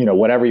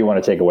 whatever you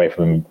want to take away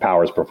from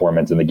Powers'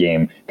 performance in the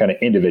game, kind of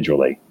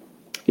individually.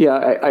 Yeah,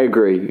 I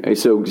agree.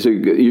 So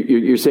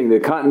you're saying the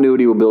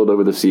continuity will build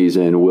over the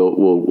season.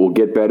 We'll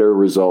get better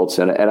results,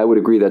 and I would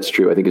agree that's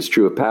true. I think it's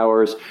true of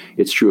Powers.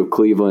 It's true of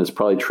Cleveland. It's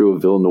probably true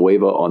of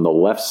Villanueva on the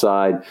left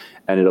side,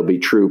 and it'll be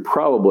true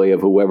probably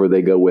of whoever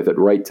they go with at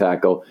right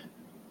tackle.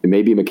 It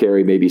may be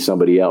McCary, maybe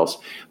somebody else.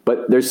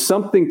 But there's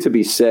something to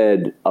be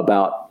said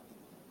about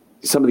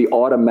some of the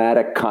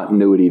automatic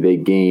continuity they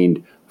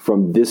gained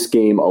from this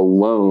game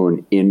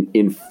alone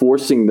in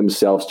forcing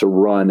themselves to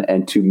run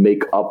and to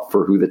make up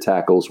for who the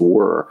tackles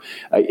were.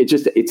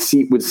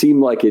 It would seem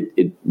like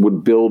it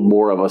would build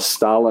more of a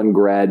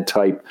Stalingrad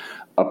type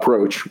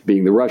approach,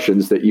 being the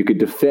Russians, that you could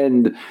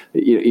defend.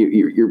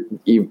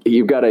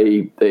 You've got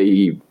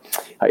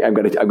I'm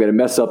going to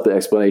mess up the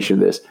explanation of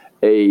this.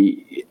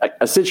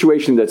 A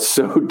situation that's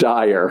so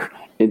dire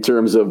in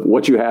terms of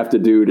what you have to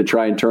do to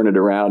try and turn it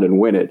around and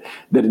win it,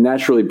 that it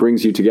naturally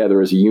brings you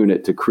together as a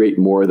unit to create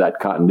more of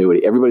that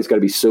continuity. Everybody's got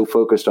to be so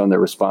focused on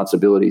their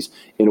responsibilities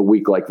in a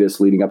week like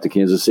this leading up to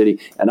Kansas City.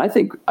 And I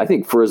think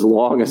for as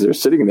long as they're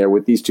sitting there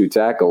with these 2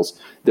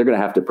 tackles, they're going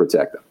to have to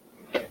protect them.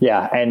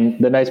 Yeah, and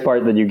the nice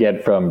part that you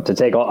get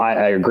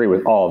I agree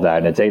with all of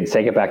that, and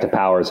take it back to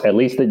Powers, at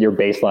least that your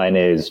baseline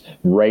is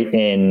right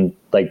in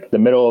like the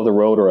middle of the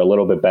road or a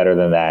little bit better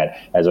than that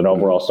as an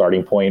overall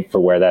starting point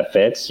for where that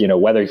fits.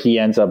 Whether he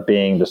ends up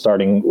being the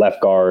starting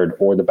left guard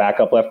or the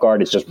backup left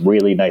guard, it's just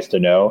really nice to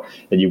know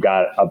that you've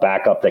got a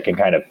backup that can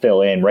kind of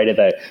fill in right at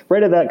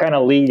that kind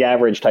of league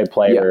average type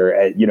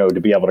player, to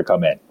be able to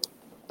come in.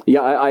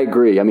 Yeah, I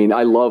agree.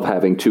 I love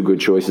having 2 good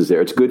choices there.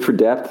 It's good for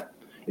depth.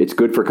 It's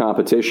good for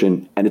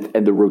competition, and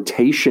the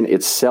rotation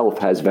itself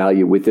has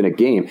value within a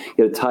game.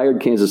 You had a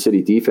tired Kansas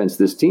City defense,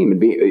 this team, and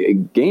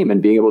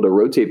being able to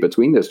rotate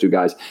between those two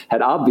guys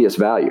had obvious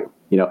value.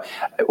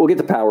 We'll get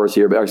to Powers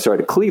here,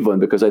 to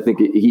Cleveland, because I think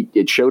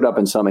it showed up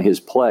in some of his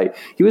play.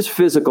 He was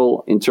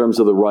physical in terms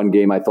of the run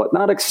game. I thought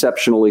not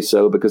exceptionally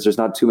so, because there's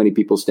not too many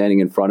people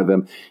standing in front of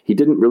him. He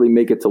didn't really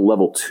make it to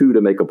level 2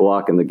 to make a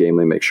block in the game.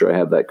 Let me make sure I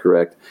have that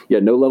correct. Yeah,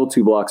 no level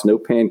 2 blocks, no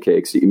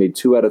pancakes. He made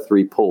 2 out of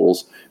 3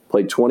 pulls,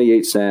 played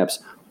 28 snaps.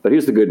 But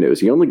here's the good news.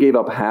 He only gave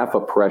up half a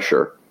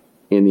pressure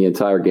in the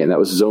entire game. That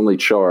was his only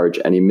charge,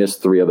 and he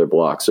missed 3 other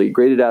blocks. So he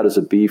graded out as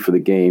a B for the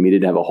game. He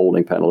didn't have a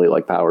holding penalty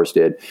like Powers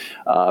did.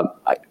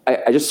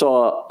 I just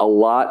saw a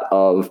lot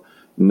of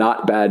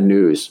not bad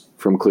news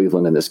from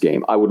Cleveland in this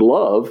game. I would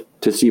love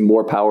to see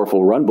more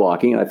powerful run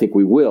blocking, and I think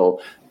we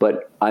will,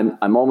 but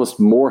I'm almost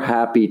more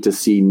happy to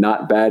see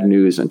not bad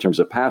news in terms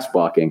of pass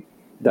blocking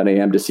than I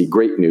am to see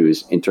great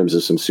news in terms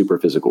of some super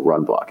physical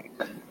run blocking.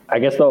 I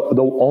guess the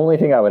only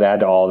thing I would add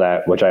to all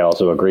that, which I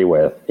also agree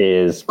with,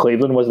 is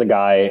Cleveland was the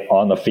guy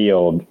on the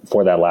field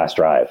for that last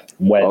drive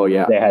when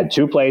they had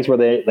 2 plays where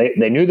they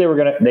knew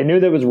they knew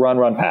there was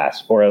run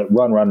pass or a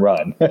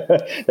run.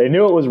 They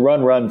knew it was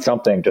run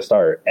something to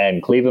start,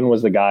 and Cleveland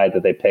was the guy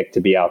that they picked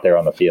to be out there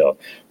on the field.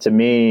 To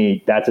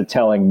me, that's a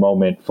telling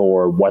moment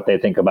for what they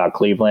think about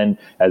Cleveland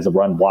as a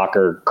run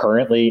blocker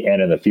currently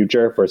and in the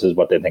future versus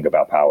what they think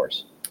about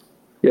Powers.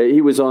 Yeah,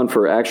 he was on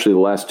for actually the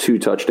last 2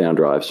 touchdown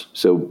drives.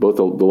 So both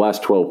the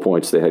last 12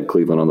 points they had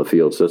Cleveland on the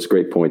field. So that's a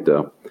great point,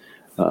 though.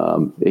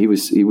 He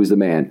was the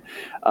man.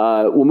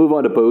 We'll move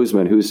on to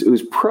Bozeman,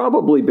 who's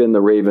probably been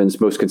the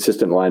Ravens' most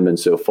consistent lineman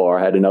so far.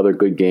 Had another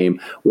good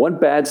game. 1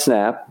 bad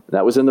snap.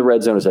 That was in the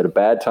red zone. It was at a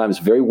bad time. It's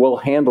very well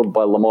handled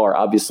by Lamar.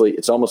 Obviously,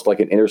 it's almost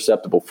like an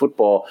interceptable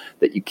football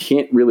that you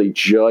can't really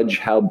judge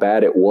how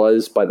bad it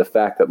was by the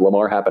fact that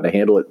Lamar happened to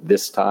handle it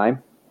this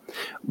time.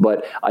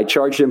 But I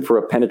charged him for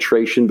a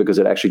penetration because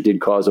it actually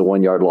did cause a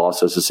 1-yard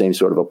loss. It's the same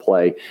sort of a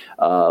play.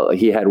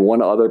 He had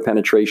one other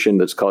penetration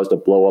that's caused a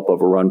blow up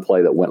of a run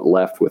play that went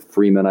left with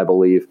Freeman, I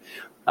believe.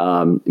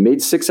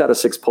 Made 6 out of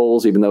 6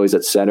 pulls, even though he's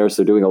at center.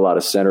 So they're doing a lot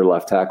of center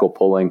left tackle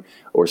pulling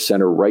or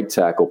center right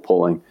tackle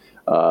pulling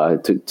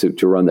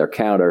to run their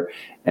counter.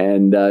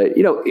 And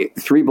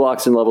 3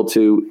 blocks in level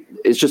 2.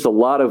 It's just a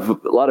lot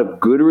of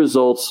good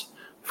results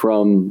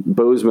from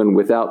Bozeman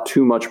without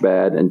too much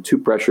bad, and 2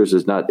 penetration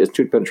is not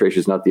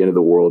the end of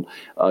the world.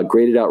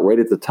 Graded out right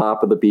at the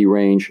top of the B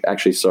range.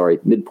 Actually,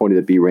 midpoint of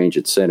the B range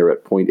at center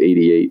at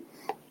 0.88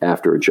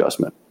 after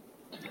adjustment.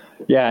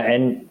 Yeah,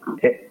 and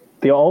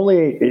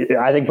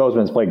I think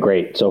Bozeman's played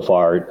great so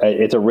far.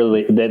 It's the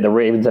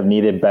Ravens have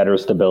needed better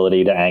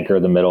stability to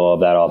anchor the middle of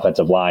that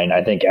offensive line.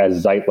 I think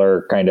as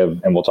Zeitler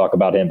and we'll talk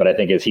about him, but I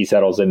think as he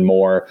settles in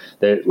more,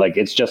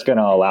 it's just going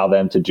to allow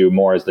them to do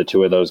more as the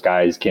 2 of those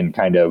guys can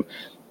kind of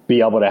be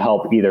able to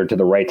help either to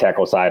the right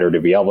tackle side or to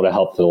be able to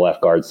help to the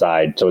left guard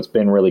side. So it's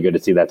been really good to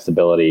see that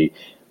stability.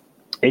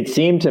 It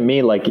seemed to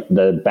me like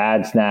the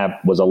bad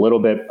snap was a little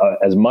bit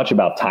as much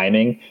about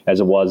timing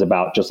as it was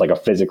about just like a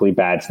physically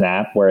bad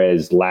snap.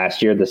 Whereas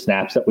last year, the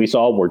snaps that we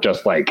saw were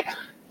just like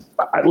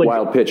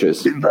wild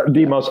pitches,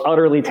 the most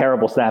utterly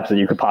terrible snaps that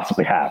you could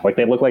possibly have. Like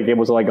they looked like it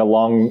was like a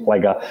long,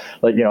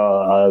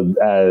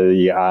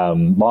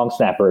 long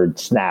snapper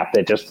snap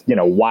that just,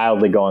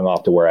 wildly going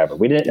off to wherever.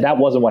 That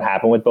wasn't what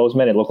happened with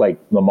Bozeman. It looked like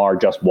Lamar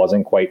just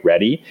wasn't quite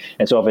ready.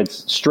 And so if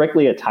it's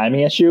strictly a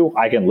timing issue,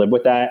 I can live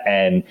with that,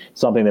 and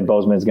something that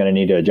Bozeman is going to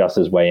need to adjust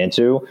his way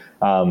into.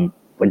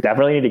 We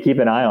definitely need to keep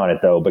an eye on it,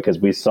 though, because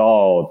we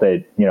saw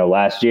that,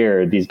 last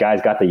year, these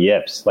guys got the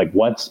yips. Like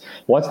once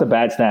the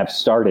bad snaps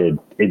started,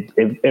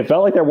 it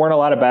felt like there weren't a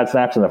lot of bad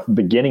snaps in the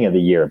beginning of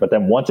the year. But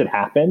then once it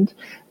happened,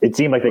 it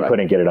seemed like they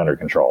couldn't get it under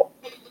control.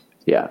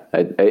 Yeah,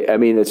 I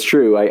mean, it's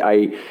true.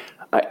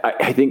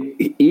 I think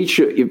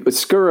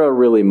Skura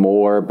really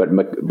more, but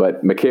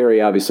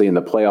McCary obviously in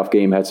the playoff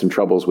game had some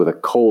troubles with a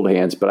cold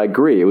hands. But I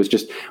agree, it was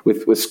just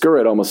with Skura,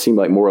 it almost seemed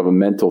like more of a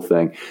mental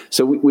thing.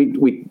 So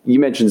you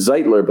mentioned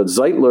Zeitler, but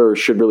Zeitler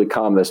should really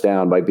calm this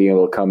down by being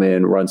able to come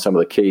in, run some of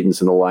the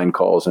cadence and the line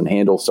calls, and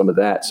handle some of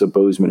that. So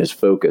Bozeman is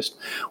focused.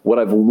 What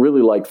I've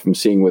really liked from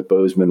seeing with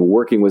Bozeman,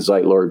 working with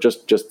Zeitler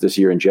just this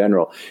year in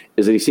general,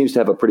 is that he seems to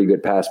have a pretty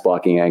good pass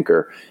blocking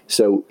anchor.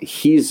 So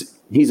he's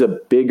a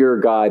bigger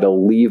guy to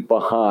leave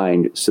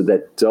behind so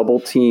that double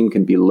team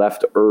can be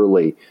left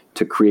early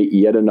to create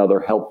yet another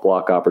help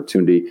block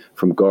opportunity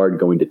from guard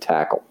going to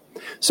tackle.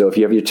 So if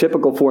you have your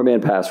typical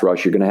 4-man pass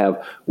rush, you're going to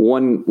have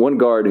one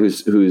guard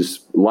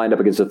who's lined up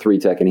against a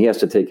 3-tech, and he has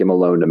to take him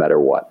alone no matter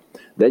what.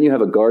 Then you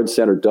have a guard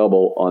center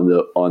double on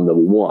the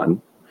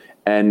 1,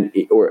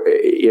 or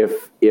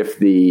if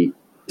the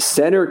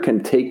center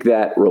can take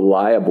that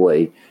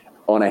reliably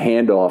on a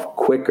handoff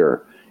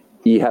quicker,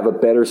 you have a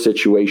better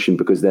situation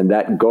because then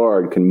that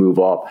guard can move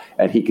off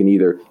and he can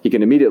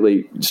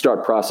immediately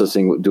start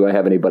processing, do I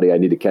have anybody I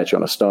need to catch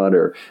on a stunt,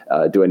 or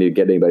do I need to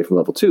get anybody from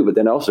level 2? But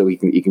then also he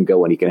can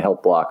go and he can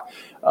help block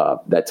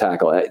that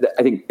tackle.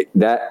 I think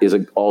that is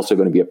also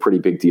going to be a pretty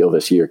big deal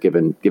this year,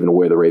 given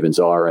where the Ravens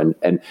are.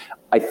 And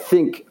I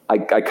think I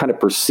kind of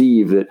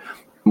perceive that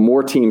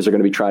more teams are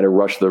going to be trying to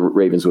rush the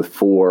Ravens with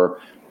 4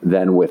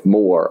 than with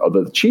more.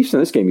 Although the Chiefs in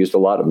this game used a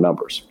lot of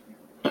numbers.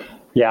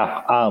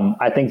 Yeah,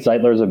 I think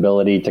Zeitler's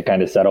ability to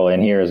kind of settle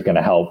in here is going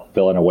to help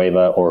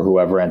Villanueva or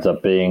whoever ends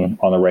up being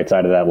on the right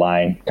side of that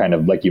line. Kind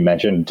of like you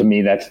mentioned, to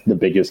me, that's the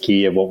biggest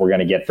key of what we're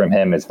going to get from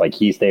him. Is like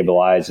he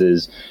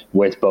stabilizes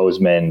with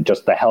Bozeman,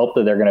 just the help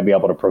that they're going to be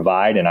able to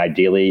provide. And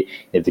ideally,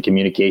 if the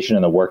communication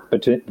and the work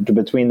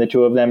between the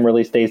two of them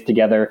really stays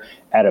together,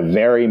 at a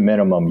very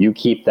minimum, you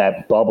keep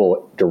that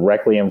bubble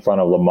directly in front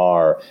of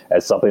Lamar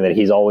as something that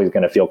he's always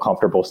going to feel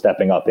comfortable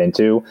stepping up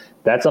into.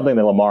 That's something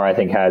that Lamar, I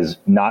think, has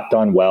not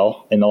done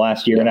well in the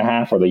last year and a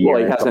half or the year.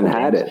 Well, he hasn't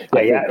had it.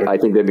 I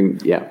think they've been,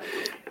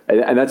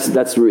 and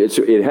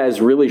it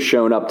has really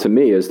shown up to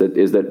me is that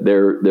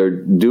they're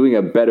doing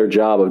a better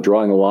job of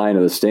drawing a line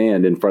in the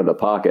stand in front of the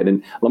pocket.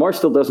 And Lamar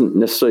still doesn't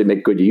necessarily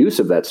make good use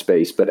of that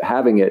space, but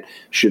having it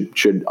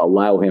should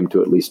allow him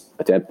to at least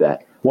attempt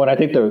that. Well, I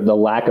think the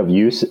lack of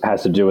use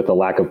has to do with the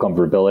lack of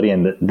comfortability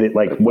and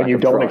like when you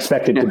don't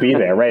expect it to be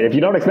there, right? If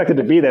you don't expect it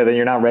to be there, then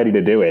you're not ready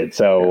to do it.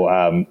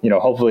 So,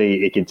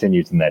 hopefully it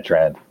continues in that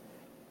trend.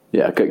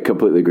 Yeah,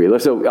 completely agree.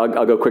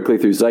 I'll go quickly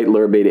through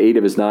Zeitler. Made 8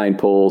 of his 9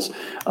 pulls.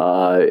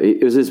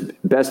 It was his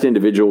best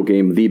individual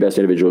game, the best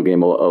individual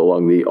game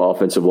along the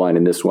offensive line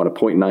in this one. A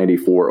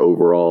 .94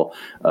 overall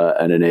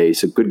and an A.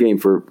 So good game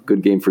for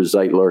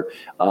Zeitler.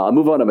 I'll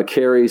move on to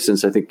McCary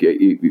since I think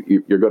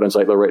you're good on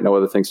Zeitler, right? No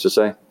other things to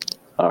say.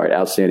 All right,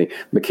 outstanding.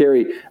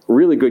 McCary,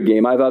 really good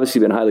game. I've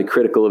obviously been highly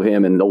critical of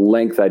him, and the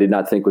length I did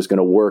not think was going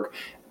to work.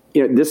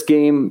 This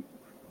game,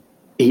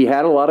 he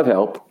had a lot of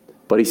help,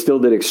 but he still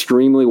did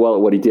extremely well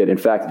at what he did. In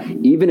fact,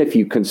 even if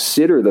you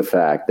consider the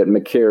fact that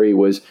McCary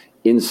was,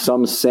 in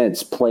some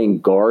sense, playing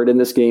guard in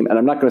this game, and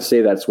I'm not going to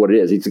say that's what it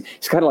is.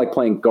 He's kind of like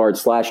playing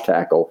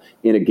guard/tackle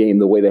in a game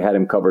the way they had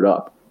him covered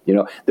up.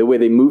 The way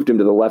they moved him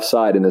to the left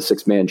side in the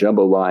 6-man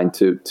jumbo line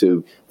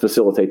to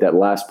facilitate that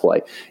last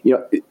play.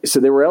 So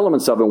there were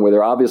elements of him where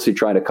they're obviously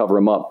trying to cover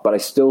him up, but I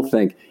still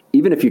think,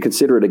 even if you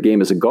consider it a game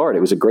as a guard,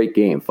 it was a great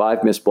game.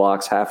 5 missed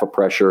blocks, half a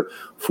pressure,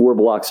 4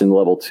 blocks in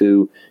level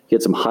 2. He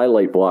had some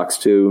highlight blocks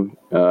too.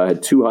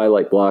 Had 2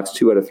 highlight blocks,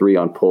 2 out of 3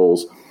 on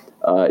pulls.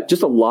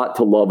 Just a lot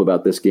to love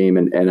about this game,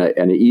 and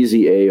an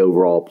easy A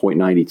overall,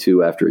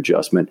 .92 after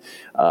adjustment.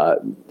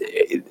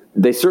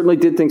 They certainly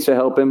did things to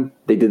help him.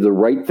 They did the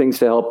right things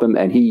to help him,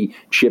 and he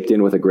chipped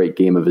in with a great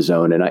game of his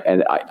own.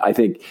 And I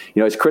think,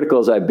 as critical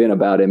as I've been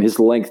about him, his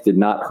length did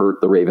not hurt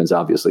the Ravens,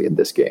 obviously, in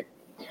this game.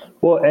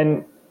 Well,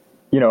 and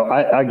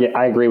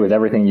I agree with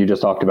everything you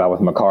just talked about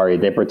with McCary.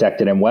 They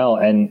protected him well,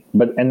 and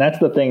that's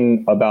the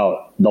thing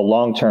about the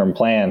long-term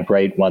plan,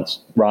 right?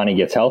 Once Ronnie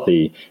gets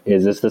healthy,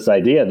 is this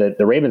idea that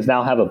the Ravens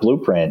now have a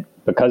blueprint,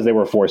 because they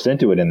were forced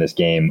into it in this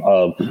game,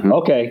 of,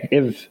 okay,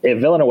 if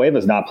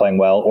Villanueva's not playing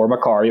well, or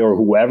McCary, or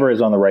whoever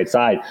is on the right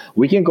side,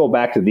 we can go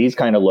back to these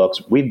kind of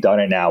looks. We've done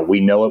it now.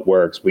 We know it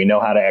works. We know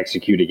how to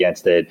execute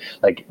against it.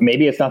 Like,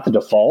 maybe it's not the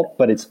default,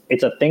 but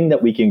it's a thing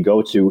that we can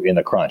go to in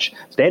the crunch.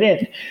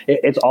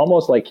 It's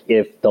almost like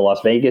if the Las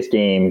Vegas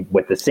game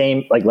with the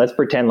same, like, let's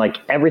pretend like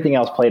everything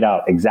else played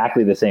out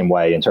exactly the same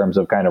way in terms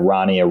of kind of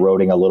Ronnie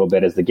eroding a little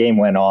bit as the game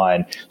went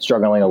on,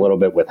 struggling a little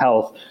bit with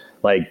health.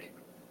 Like,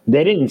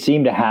 they didn't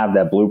seem to have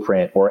that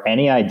blueprint or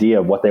any idea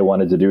of what they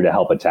wanted to do to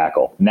help a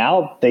tackle.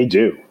 Now they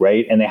do,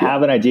 right? And they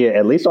have an idea,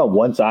 at least on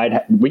one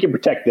side. We can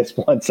protect this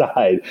one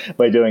side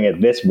by doing it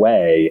this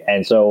way.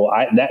 And so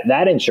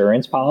that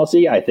insurance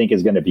policy, I think,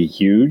 is going to be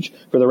huge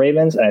for the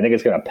Ravens. And I think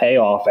it's going to pay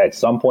off at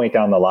some point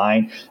down the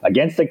line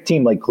against a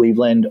team like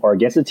Cleveland, or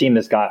against a team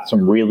that's got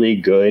some really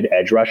good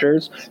edge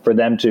rushers, for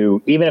them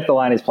to, even if the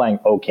line is playing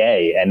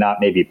okay and not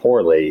maybe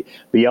poorly,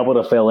 be able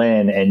to fill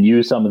in and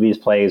use some of these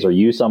plays or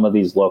use some of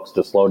these looks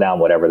to slow down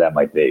whatever that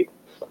might be.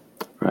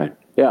 Right.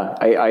 Yeah,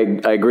 I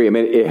agree. I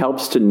mean, it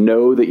helps to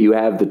know that you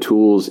have the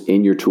tools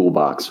in your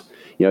toolbox.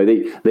 They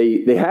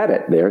had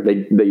it there.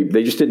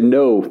 They just didn't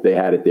know they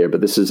had it there. But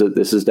this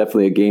is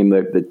definitely a game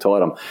that taught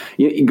them.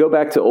 You go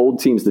back to old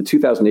teams. The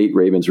 2008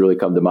 Ravens really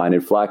come to mind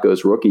in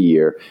Flacco's rookie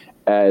year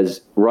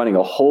as running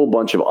a whole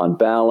bunch of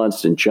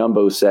unbalanced and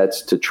jumbo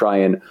sets to try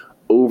and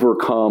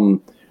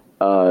overcome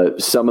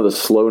some of the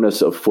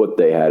slowness of foot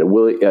they had.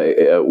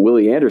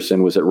 Willie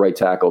Anderson was at right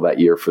tackle that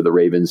year for the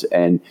Ravens,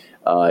 and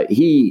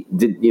he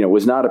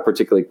was not a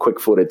particularly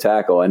quick-footed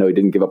tackle. I know he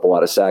didn't give up a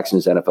lot of sacks in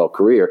his NFL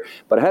career,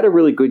 but had a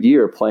really good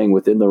year playing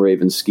within the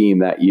Ravens scheme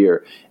that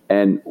year.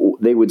 And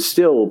they would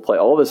still play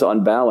all this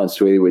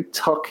unbalanced, where they would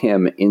tuck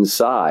him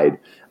inside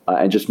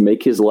and just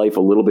make his life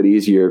a little bit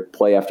easier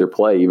play after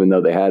play, even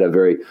though they had a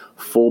very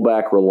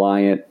fullback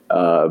reliant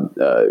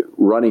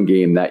running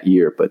game that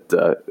year. But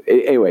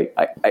anyway,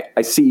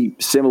 I see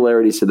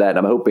similarities to that, and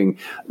I'm hoping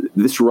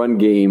this run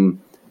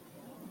game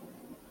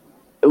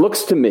It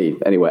looks to me,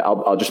 anyway,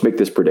 I'll just make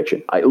this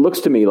prediction. It looks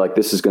to me like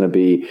this is going to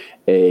be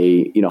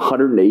a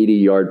 180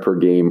 yard per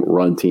game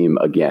run team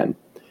again.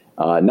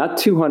 Not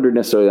 200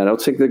 necessarily. I don't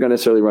think they're going to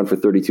necessarily run for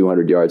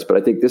 3,200 yards, but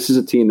I think this is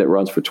a team that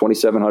runs for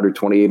 2,700,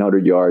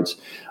 2,800 yards,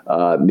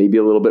 maybe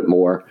a little bit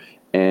more,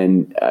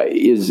 and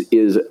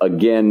is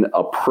again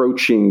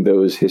approaching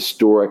those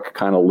historic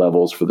kind of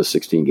levels for the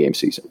 16-game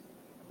season.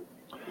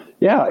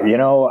 Yeah,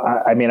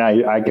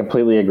 I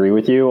completely agree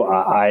with you.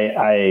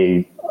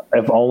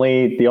 The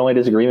only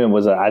disagreement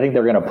was that I think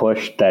they're going to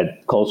push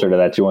that closer to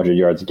that 200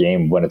 yards a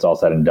game when it's all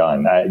said and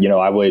done.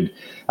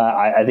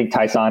 I think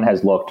Tyson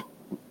has looked,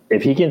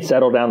 if he can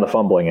settle down the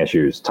fumbling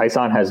issues,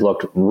 Tyson has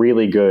looked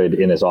really good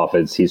in this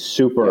offense. He's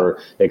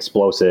super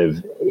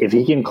explosive. If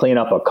he can clean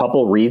up a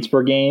couple reads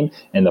per game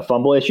and the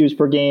fumble issues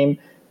per game,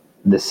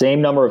 the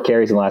same number of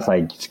carries in last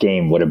night's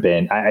game would have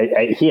been.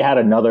 He had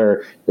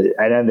another,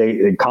 and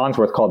then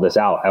Collinsworth called this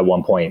out at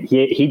one point.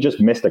 He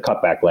just missed a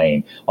cutback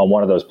lane on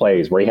one of those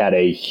plays where he had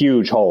a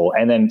huge hole.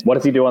 And then what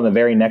does he do on the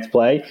very next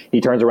play? He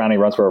turns around and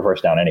he runs for a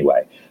first down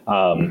anyway.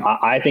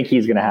 I think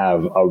he's going to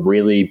have a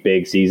really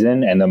big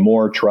season, and the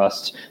more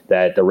trust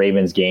that the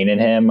Ravens gain in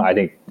him, I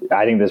think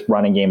this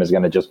running game is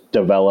going to just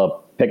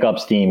pick up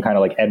steam, kind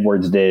of like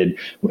Edwards did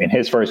in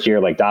his first year,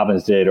 like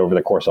Dobbins did over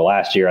the course of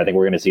last year. I think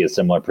we're going to see a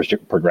similar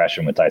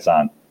progression with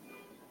Tyson.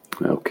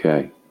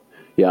 Okay.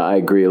 Yeah, I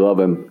agree. I love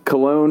him.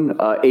 Cologne,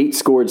 8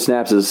 scored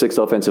snaps as a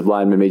 6th offensive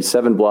lineman, made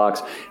 7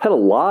 blocks, had a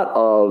lot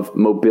of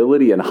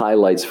mobility and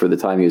highlights for the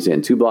time he was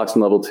in. 2 blocks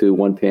in level 2,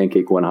 1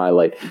 pancake, 1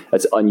 highlight.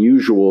 That's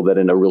unusual that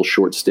in a real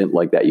short stint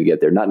like that you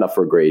get there. Not enough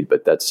for a grade,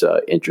 but that's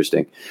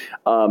interesting.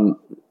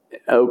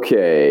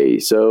 Okay,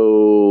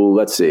 so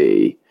let's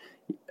see.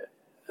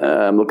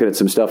 I'm looking at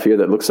some stuff here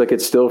that looks like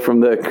it's still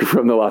from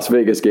the Las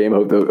Vegas game.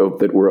 Hope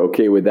that we're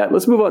okay with that.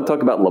 Let's move on and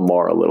talk about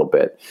Lamar a little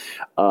bit.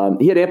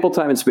 He had ample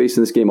time and space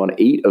in this game on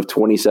 8 of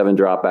 27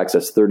 dropbacks.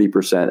 That's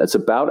 30%. That's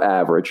about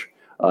average.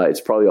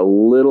 It's probably a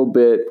little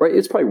bit right.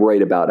 It's probably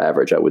right about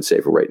average, I would say,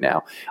 for right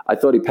now. I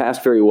thought he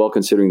passed very well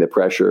considering the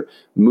pressure,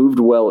 moved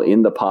well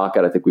in the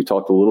pocket. I think we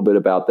talked a little bit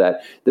about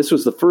that. This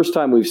was the first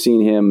time we've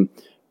seen him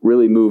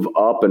really move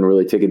up and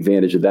really take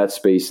advantage of that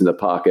space in the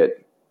pocket.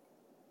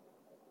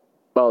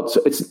 Well,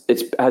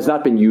 it has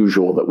not been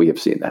usual that we have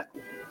seen that.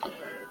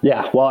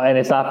 Yeah, well, and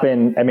it's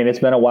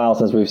been a while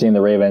since we've seen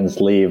the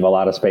Ravens leave a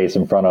lot of space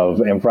in front of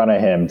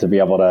him to be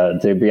able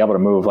to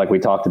move, like we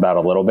talked about a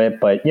little bit.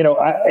 But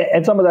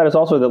and some of that is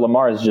also that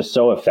Lamar is just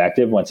so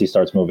effective once he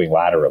starts moving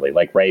laterally.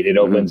 Like, right, it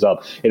opens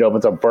up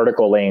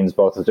vertical lanes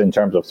both in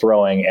terms of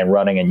throwing and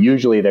running, and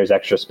usually there's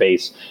extra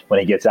space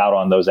when he gets out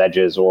on those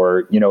edges,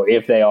 or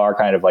if they are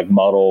kind of like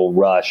muddle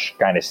rush,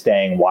 kind of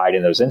staying wide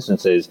in those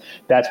instances.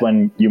 That's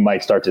when you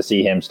might start to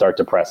see him start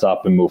to press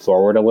up and move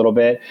forward a little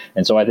bit.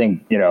 And so I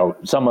think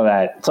some of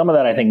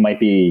that I think might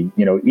be,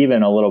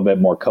 even a little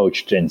bit more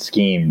coached and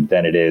schemed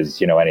than it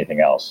is, anything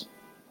else.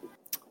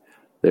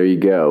 There you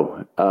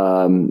go.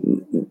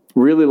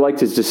 Really liked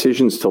his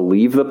decisions to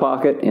leave the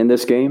pocket in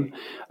this game.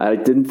 I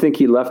didn't think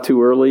he left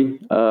too early.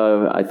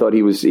 I thought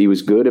he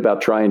was good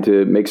about trying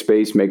to make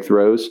space, make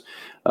throws,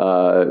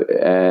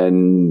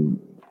 and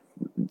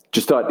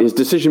just thought his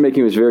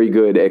decision-making was very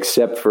good,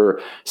 except for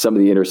some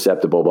of the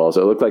interceptable balls.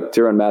 It looked like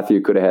Tyrann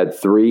Mathieu could have had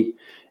 3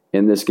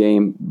 in this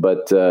game,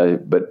 but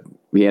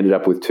we ended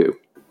up with 2.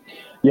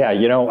 Yeah,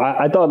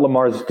 I thought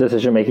Lamar's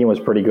decision-making was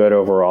pretty good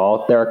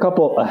overall. There are a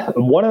couple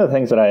one of the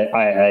things that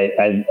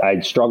I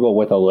struggle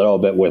with a little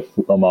bit with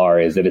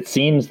Lamar is that it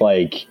seems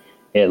like,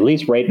 at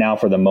least right now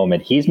for the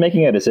moment, he's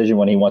making a decision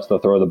when he wants to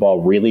throw the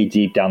ball really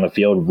deep down the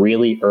field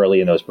really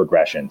early in those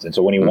progressions. And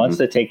so when he wants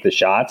to take the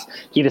shots,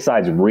 he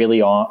decides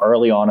early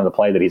on in the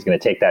play that he's going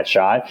to take that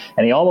shot.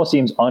 And he almost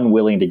seems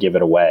unwilling to give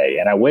it away.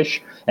 And I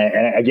wish,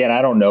 and again,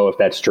 I don't know if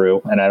that's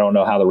true, and I don't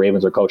know how the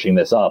Ravens are coaching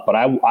this up, but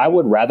I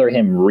would rather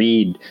him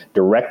read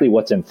directly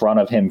what's in front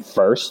of him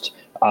first.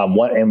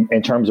 What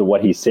in terms of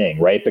what he's seeing,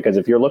 right? Because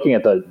if you're looking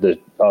at the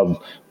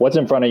of what's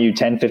in front of you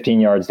 10, 15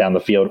 yards down the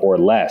field or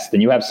less, then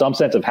you have some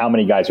sense of how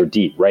many guys are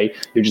deep, right?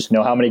 You just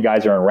know how many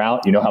guys are en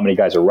route. You know how many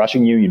guys are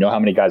rushing you. You know how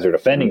many guys are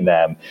defending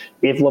them.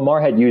 If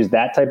Lamar had used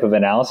that type of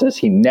analysis,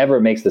 he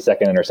never makes the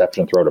second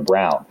interception throw to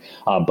Brown.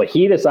 But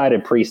he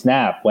decided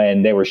pre-snap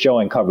when they were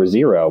showing cover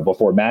 0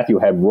 before Mathieu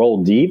had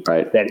rolled deep,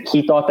 right, that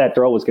he thought that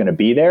throw was going to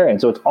be there. And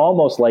so it's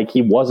almost like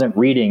he wasn't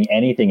reading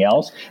anything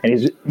else. And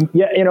he's,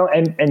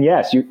 and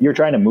yes, you're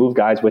trying to move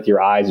guys with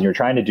your eyes and you're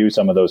trying to do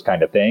some of those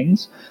kind of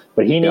things.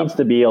 But he needs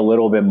to be a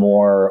little bit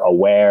more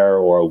aware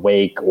or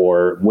awake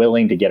or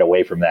willing to get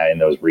away from that in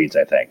those reads,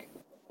 I think.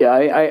 Yeah,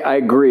 I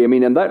agree. I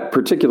mean, in that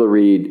particular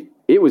read,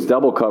 it was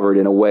double covered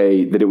in a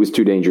way that it was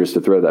too dangerous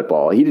to throw that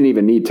ball. He didn't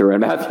even need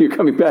Tyrann Mathieu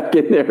coming back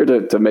in there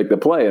to make the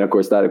play. And, of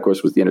course,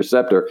 was the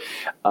interceptor.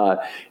 I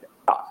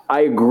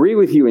agree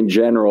with you in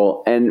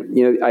general.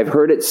 And, I've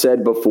heard it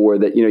said before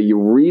that, you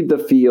read the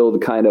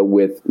field kind of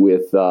with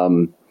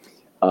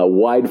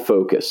wide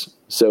focus.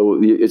 So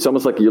it's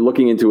almost like you're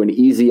looking into an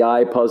easy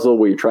eye puzzle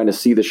where you're trying to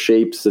see the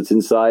shapes that's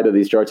inside of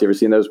these charts. You ever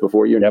seen those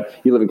before? You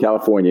live in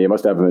California. You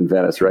must have them in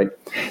Venice, right?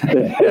 I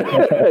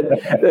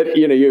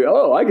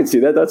can see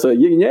that. That's a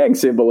yin yang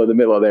symbol in the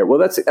middle of there. Well,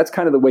 that's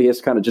kind of the way he has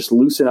to kind of just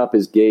loosen up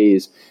his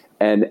gaze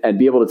and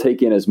be able to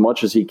take in as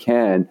much as he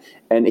can.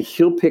 And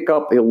he'll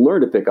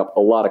learn to pick up a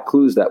lot of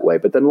clues that way.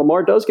 But then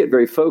Lamar does get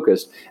very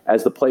focused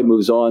as the play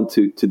moves on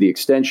to the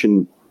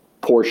extension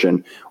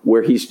portion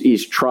where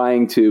he's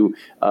trying to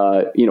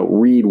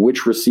read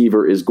which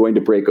receiver is going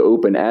to break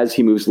open as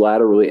he moves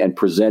laterally and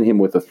present him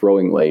with a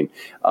throwing lane.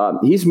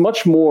 He's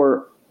much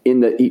more in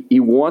the he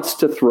wants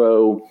to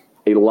throw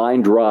a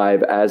line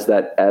drive as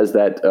that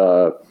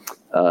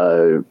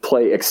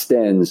play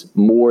extends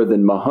more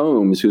than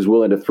Mahomes, who's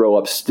willing to throw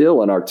up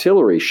still an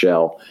artillery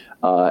shell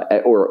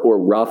or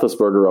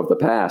Roethlisberger of the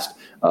past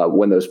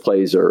when those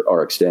plays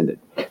are extended.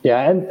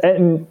 Yeah,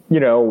 and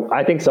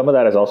I think some of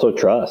that is also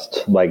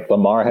trust. Like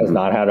Lamar has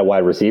not had a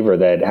wide receiver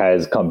that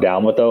has come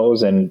down with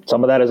those, and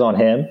some of that is on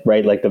him,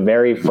 right? Like the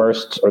very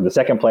first or the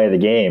second play of the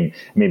game,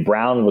 I mean,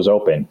 Brown was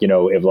open.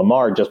 If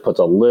Lamar just puts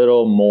a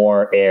little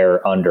more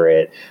air under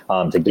it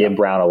to give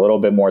Brown a little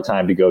bit more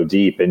time to go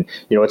deep, and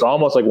it's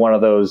almost like one of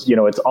those,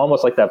 it's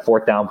almost like that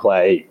fourth down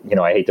play.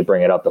 I hate to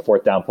bring it up, the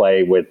fourth down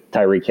play with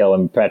Tyreek Hill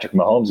and Patrick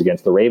Mahomes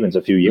against the Ravens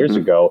a few years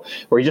ago,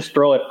 where you just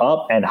throw it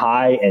up and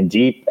high and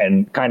deep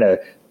and kind of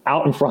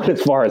out in front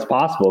as far as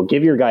possible.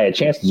 Give your guy a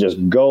chance to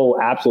just go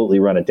absolutely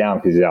run it down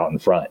because he's out in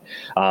front.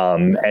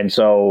 And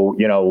so,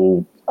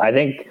 I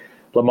think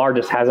Lamar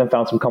just hasn't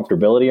found some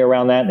comfortability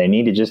around that. And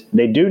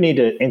they do need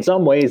to, in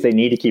some ways, they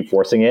need to keep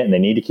forcing it and they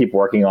need to keep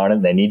working on it.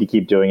 And they need to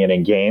keep doing it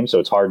in games. So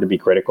it's hard to be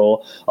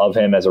critical of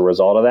him as a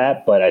result of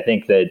that. But I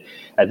think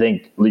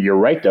you're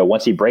right, though.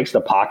 Once he breaks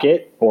the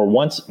pocket or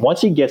once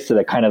he gets to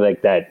the kind of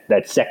like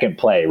that second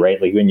play,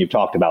 right? Like when you've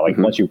talked about, like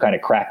once you kind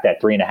of crack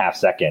that 3.5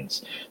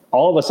 seconds,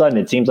 all of a sudden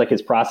it seems like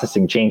his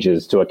processing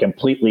changes to a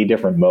completely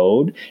different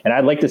mode. And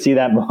I'd like to see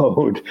that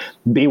mode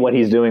be what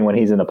he's doing when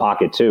he's in the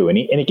pocket too. And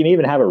he can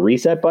even have a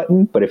reset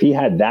button, but if he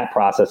had that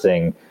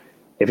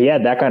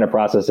kind of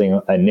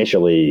processing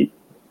initially,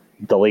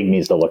 the league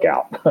needs to look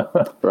out.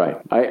 Right.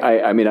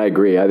 I mean, I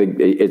agree. I think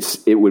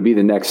it would be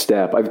the next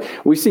step.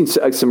 We've seen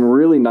some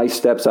really nice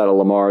steps out of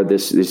Lamar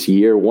this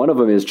year. One of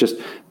them is just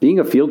being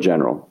a field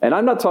general. And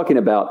I'm not talking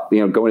about,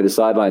 going to the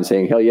sideline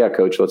saying, hell yeah,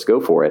 coach, let's go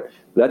for it.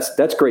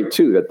 That's great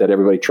too, that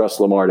everybody trusts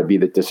Lamar to be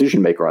the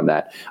decision maker on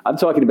that. I'm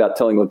talking about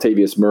telling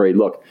Latavius Murray,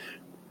 look,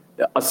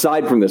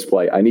 aside from this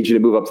play, I need you to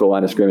move up to the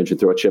line of scrimmage and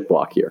throw a chip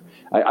block here.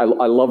 I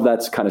love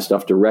that kind of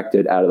stuff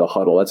directed out of the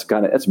huddle.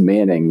 That's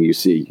Manning, you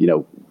see,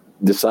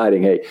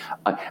 deciding, hey,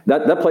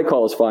 that play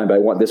call is fine, but I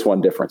want this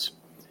one difference.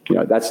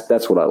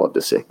 That's what I love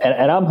to see.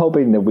 And I'm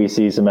hoping that we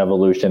see some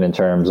evolution in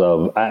terms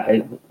of,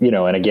 and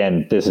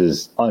again, this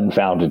is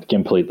unfounded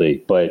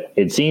completely, but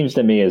it seems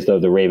to me as though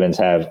the Ravens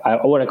have, I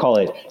want to call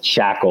it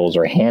shackles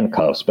or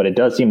handcuffs, but it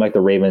does seem like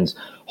the Ravens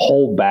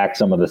hold back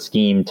some of the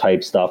scheme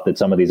type stuff that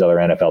some of these other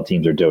NFL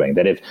teams are doing.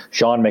 That if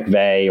Sean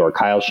McVay or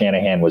Kyle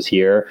Shanahan was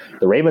here,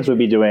 the Ravens would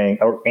be doing,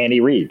 or Andy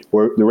Reid,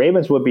 the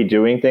Ravens would be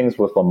doing things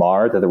with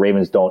Lamar that the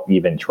Ravens don't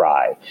even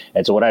try.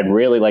 And so what I'd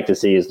really like to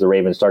see is the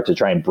Ravens start to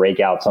try and break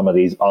out some of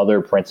these other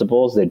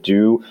principles that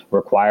do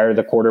require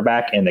the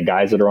quarterback and the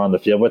guys that are on the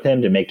field with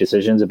him to make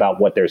decisions about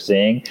what they're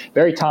seeing.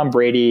 Very Tom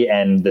Brady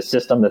and the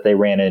system that they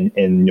ran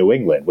in New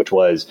England, which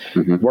was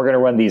we're going to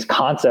run these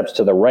concepts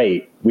to the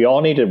right. We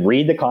all need to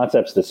read the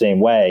concepts the same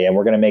way, and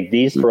we're going to make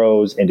these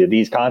throws into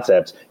these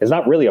concepts. It's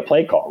not really a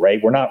play call, right?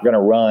 We're not going to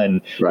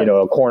run,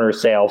 a corner,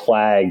 sail,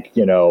 flag,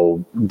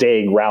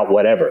 dig, route,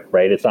 whatever,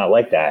 right? It's not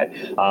like that.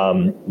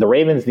 The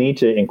Ravens need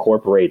to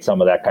incorporate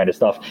some of that kind of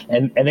stuff,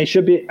 and they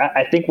should be.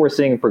 I think we're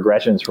seeing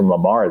progressions from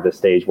Lamar at this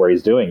stage where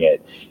he's doing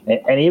it,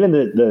 and even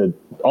the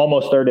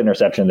almost third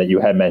interception that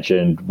you had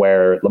mentioned,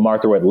 where Lamar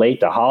threw it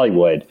late to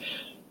Hollywood.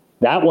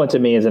 That one to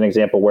me is an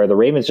example where the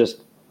Ravens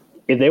just,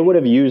 if they would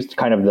have used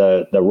kind of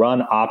the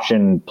run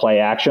option play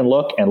action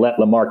look and let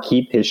Lamar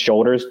keep his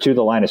shoulders to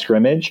the line of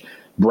scrimmage,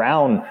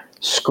 Brown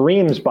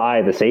screams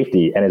by the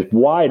safety and is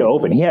wide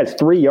open. He has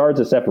 3 yards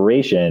of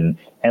separation,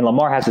 and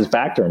Lamar has his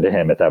back turned to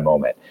him at that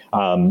moment.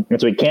 And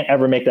so he can't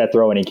ever make that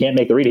throw, and he can't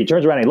make the read. He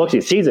turns around and he looks,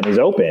 he sees him, he's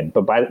open.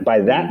 But by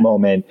that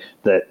moment,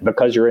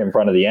 because you're in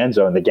front of the end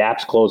zone, the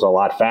gaps close a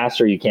lot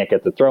faster. You can't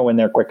get the throw in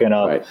there quick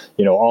enough,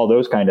 right. All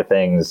those kind of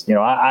things.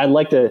 I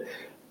like to,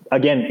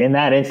 again, in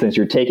that instance,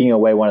 you're taking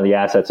away one of the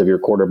assets of your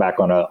quarterback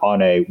on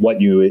a what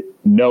you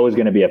know is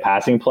going to be a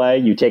passing play.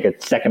 You take a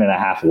second and a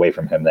half away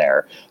from him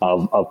there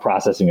of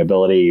processing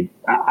ability.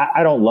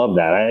 I don't love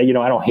that. I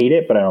don't hate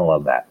it, but I don't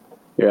love that.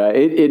 Yeah,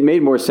 it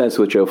made more sense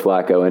with Joe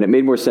Flacco, and it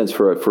made more sense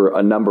for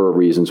a number of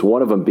reasons.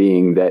 One of them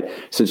being that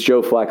since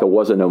Joe Flacco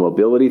wasn't a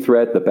mobility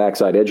threat, the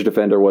backside edge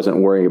defender wasn't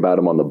worrying about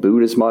him on the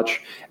boot as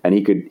much, and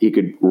he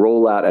could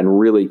roll out and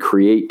really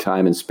create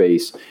time and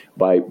space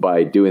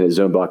by doing the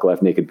zone block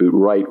left, naked boot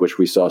right, which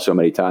we saw so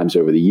many times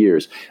over the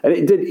years.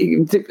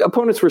 And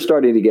opponents were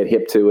starting to get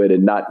hip to it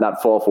and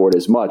not fall for it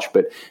as much.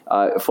 But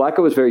Flacco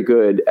was very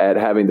good at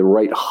having the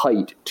right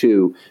height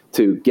to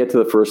get to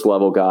the first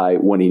level guy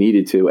when he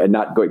needed to, and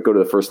not go to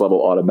the first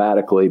level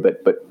automatically,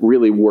 but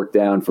really work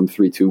down from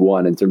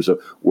 3-2-1 in terms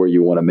of where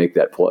you want to make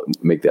that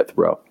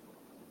throw.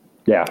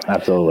 Yeah,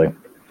 absolutely.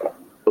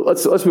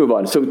 Let's move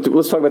on. So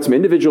let's talk about some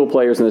individual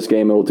players in this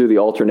game, and we'll do the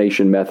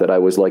alternation method. I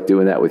always like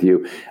doing that with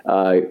you.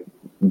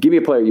 Give me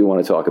a player you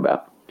want to talk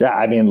about. Yeah,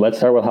 I mean, let's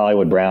start with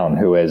Hollywood Brown,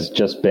 who has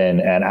just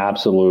been an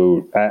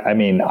absolute. I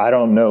mean, I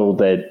don't know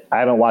that I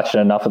haven't watched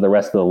enough of the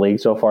rest of the league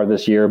so far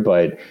this year,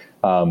 but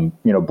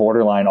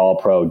borderline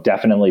All-Pro,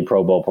 definitely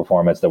Pro Bowl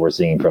performance that we're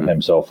seeing from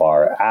him so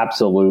far.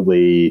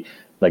 Absolutely.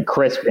 Like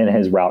crisp in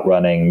his route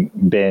running,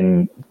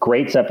 been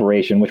great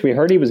separation, which we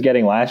heard he was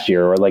getting last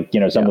year, or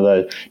some of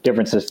the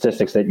different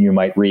statistics that you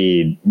might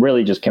read,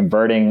 really just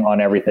converting on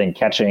everything,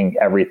 catching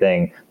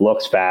everything,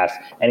 looks fast.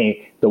 And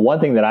the one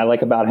thing that I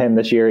like about him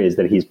this year is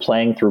that he's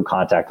playing through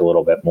contact a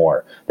little bit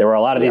more. There were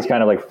a lot of these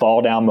kind of like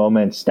fall down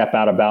moments, step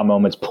out of bound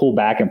moments, pull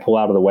back and pull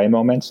out of the way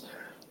moments.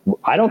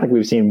 I don't think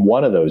we've seen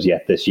one of those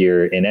yet this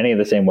year in any of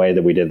the same way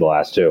that we did the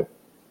last two.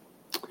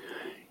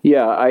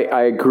 Yeah,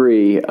 I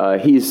agree.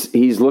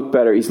 He's looked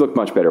better. He's looked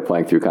much better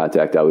playing through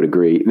contact, I would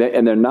agree.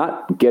 And they're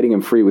not getting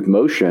him free with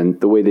motion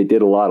the way they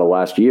did a lot of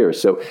last year.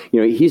 So,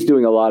 he's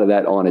doing a lot of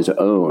that on his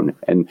own.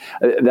 And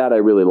that I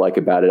really like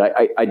about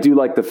it. I do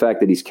like the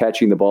fact that he's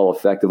catching the ball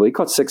effectively. He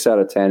caught 6 out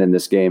of 10 in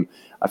this game.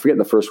 I forget in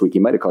the first week, he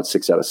might have caught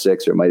 6 out of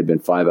 6, or it might have been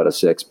 5 out of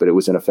 6, but it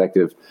was an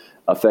effective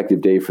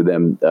day for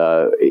him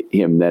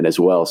then as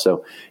well.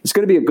 So it's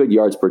going to be a good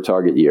yards per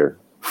target year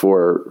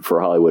for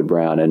Hollywood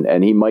Brown.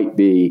 And he might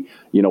be,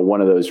 one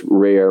of those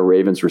rare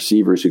Ravens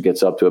receivers who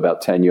gets up to about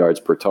 10 yards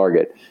per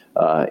target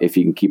if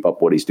he can keep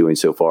up what he's doing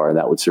so far. And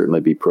that would certainly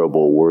be Pro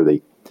Bowl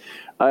worthy.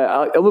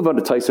 I'll move on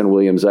to Tyson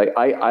Williams.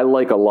 I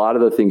like a lot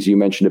of the things you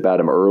mentioned about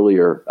him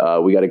earlier.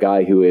 We got a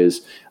guy who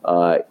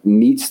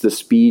meets the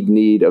speed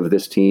need of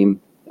this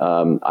team.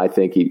 I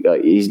think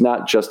he's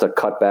not just a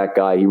cutback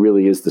guy. He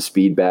really is the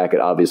speed back,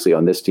 and obviously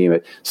on this team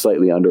at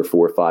slightly under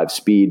 4.5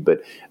 speed,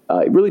 but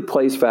he really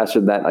plays faster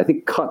than that. And I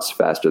think cuts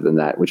faster than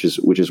that, which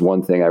is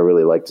one thing I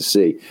really like to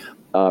see.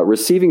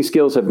 Receiving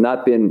skills have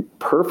not been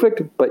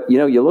perfect, but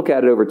you look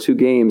at it over 2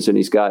 games, and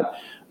he's got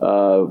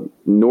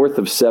north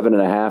of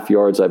 7.5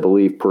 yards, I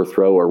believe, per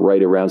throw, or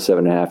right around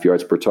 7.5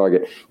 yards per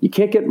target. You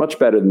can't get much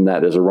better than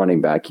that as a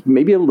running back.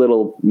 Maybe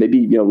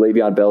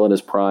Le'Veon Bell in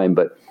his prime,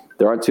 but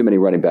there aren't too many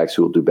running backs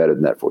who will do better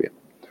than that for you.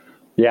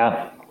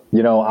 Yeah.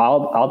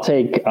 I'll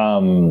take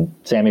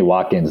Sammy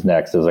Watkins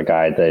next as a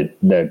guy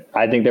that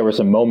I think there were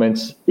some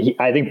moments.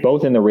 I think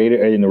both in the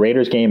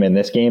Raiders game and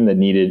this game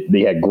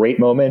they had great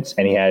moments,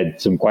 and he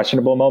had some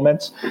questionable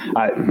moments.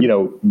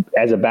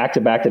 As a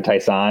back-to-back to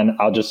Tyson,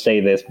 I'll just say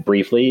this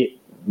briefly.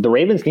 The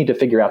Ravens need to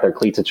figure out their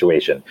cleat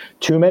situation.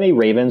 Too many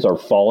Ravens are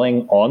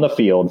falling on the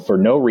field for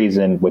no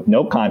reason, with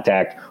no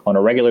contact, on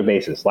a regular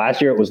basis.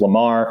 Last year it was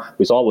Lamar.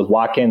 We saw it with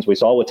Watkins. We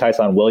saw it with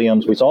Tyson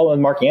Williams. We saw it with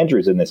Mark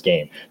Andrews in this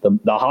game.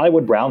 The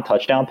Hollywood Brown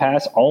touchdown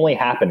pass only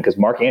happened because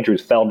Mark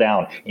Andrews fell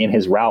down in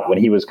his route when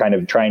he was kind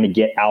of trying to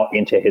get out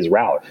into his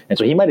route. And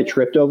so he might have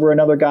tripped over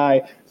another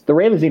guy. The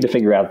Ravens need to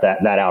figure out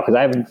that out, because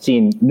I haven't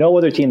seen no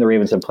other team the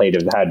Ravens have played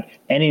have had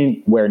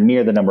anywhere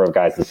near the number of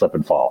guys that slip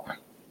and fall.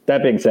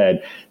 That being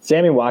said,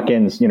 Sammy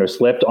Watkins,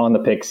 slipped on the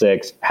pick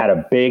 6, had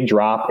a big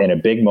drop and a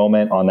big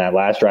moment on that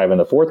last drive in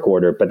the fourth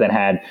quarter, but then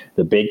had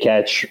the big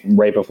catch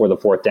right before the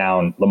 4th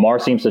down. Lamar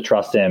seems to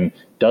trust him,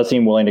 does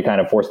seem willing to kind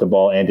of force the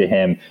ball into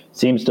him,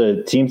 seems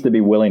to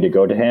be willing to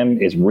go to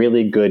him. It's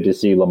really good to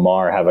see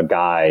Lamar have a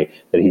guy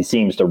that he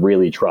seems to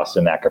really trust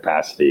in that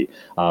capacity.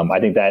 I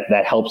think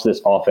that helps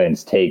this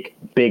offense take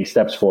big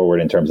steps forward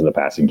in terms of the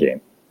passing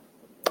game.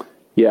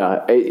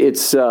 Yeah,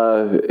 it's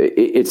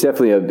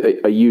definitely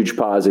a huge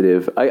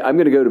positive. I'm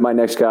going to go to my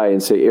next guy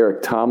and say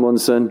Eric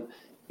Tomlinson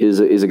is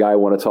a guy I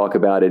want to talk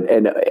about.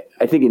 And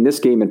I think in this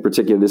game in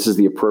particular, this is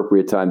the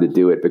appropriate time to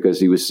do it, because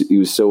he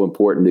was so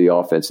important to the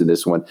offense in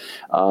this one.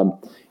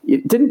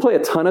 It didn't play a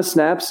ton of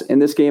snaps in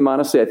this game,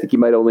 honestly. I think he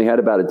might only had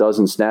about a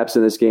dozen snaps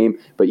in this game,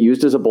 but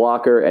used as a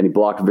blocker, and he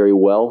blocked very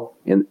well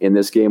in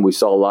this game. We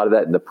saw a lot of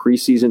that in the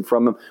preseason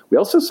from him. We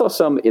also saw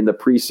some in the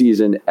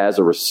preseason as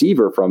a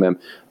receiver from him.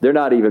 They're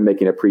not even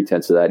making a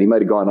pretense of that. He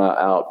might have gone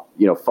out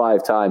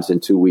 5 times in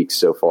 2 weeks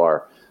so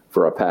far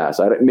for a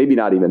pass. Maybe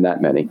not even that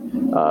many,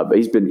 but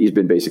he's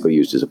been basically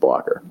used as a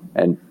blocker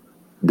and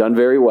done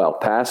very well.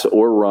 Pass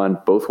or run,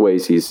 both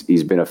ways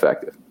he's been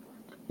effective.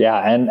 Yeah,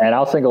 and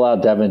I'll single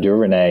out Devin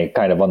Duvernay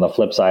kind of on the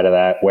flip side of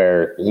that,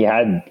 where he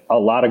had a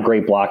lot of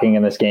great blocking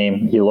in this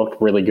game. He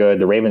looked really good.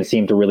 The Ravens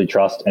seemed to really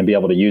trust and be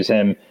able to use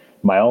him.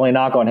 My only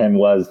knock on him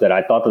was that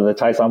I thought that the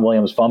Tyson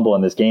Williams fumble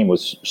in this game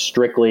was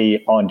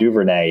strictly on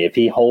Duvernay. If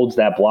he holds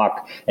that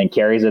block and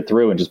carries it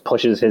through and just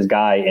pushes his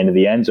guy into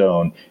the end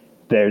zone,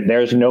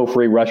 there's no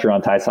free rusher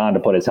on Tyson to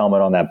put his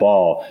helmet on that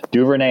ball.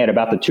 Duvernay at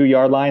about the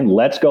 2-yard line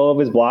lets go of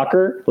his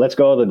blocker, lets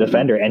go of the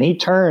defender, and he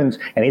turns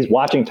and he's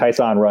watching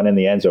Tyson run in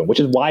the end zone,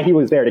 which is why he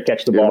was there to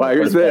catch the ball. Why he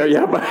was there,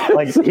 yeah.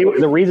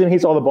 The reason he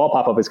saw the ball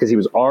pop up is because he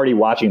was already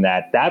watching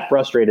that. That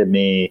frustrated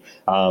me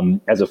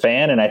as a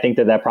fan, and I think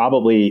that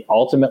probably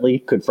ultimately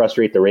could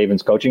frustrate the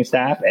Ravens coaching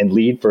staff and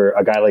lead for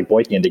a guy like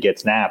Boykin to get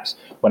snaps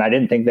when I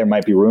didn't think there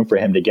might be room for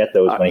him to get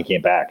those when he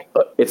came back.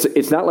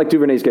 It's not like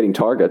Duvernay's getting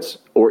targets,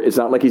 or it's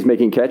not like he's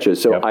making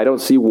catches. So I don't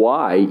see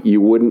why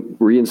you wouldn't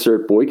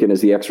reinsert Boykin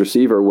as the X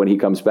receiver when he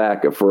comes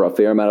back for a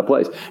fair amount of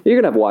plays. You're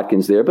going to have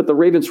Watkins there, but the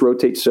Ravens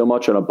rotate so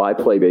much on a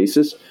by-play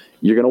basis.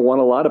 You're going to want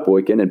a lot of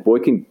Boykin, and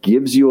Boykin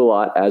gives you a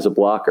lot as a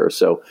blocker.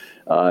 So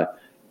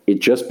it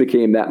just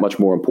became that much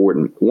more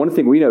important. One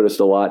thing we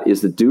noticed a lot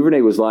is that Duvernay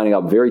was lining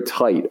up very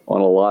tight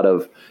on a lot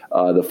of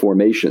the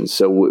formations.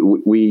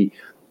 So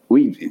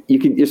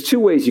there's two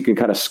ways you can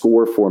kind of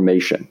score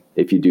formation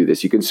if you do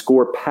this. You can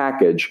score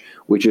package,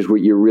 which is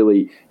what you're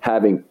really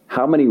having.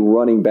 How many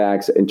running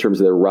backs in terms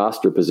of their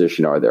roster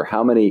position are there?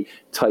 How many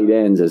tight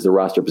ends as the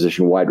roster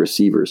position wide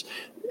receivers?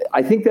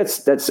 I think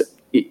that's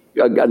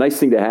a nice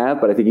thing to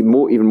have, but I think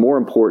even more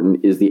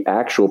important is the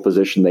actual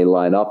position they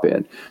line up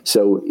in.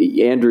 So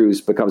Andrews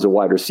becomes a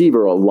wide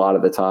receiver a lot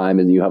of the time,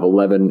 and you have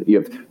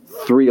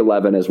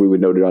 3-11, as we would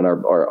note it on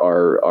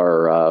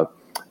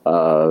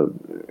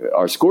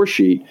our score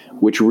sheet,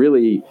 which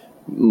really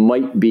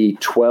might be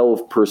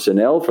 12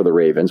 personnel for the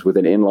Ravens with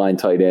an inline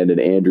tight end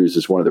and Andrews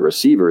as one of the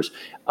receivers.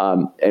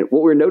 And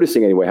what we're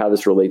noticing anyway, how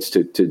this relates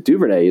to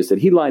Duvernay, is that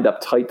he lined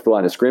up tight to the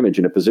line of scrimmage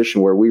in a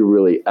position where we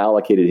really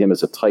allocated him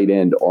as a tight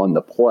end on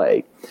the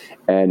play.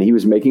 And he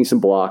was making some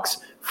blocks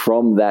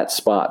from that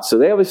spot. So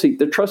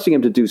they're trusting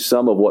him to do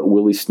some of what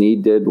Willie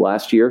Snead did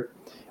last year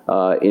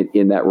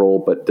in that role.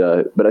 But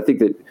I think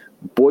that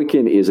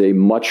Boykin is a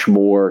much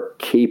more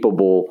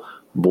capable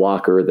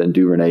blocker than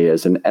Duvernay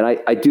is. And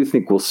I do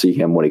think we'll see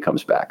him when he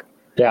comes back.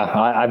 Yeah,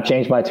 I've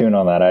changed my tune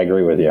on that. I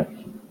agree with you.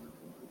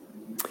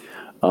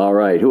 All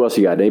right. Who else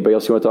you got? Anybody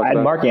else you want to talk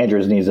about? Mark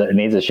Andrews needs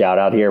a shout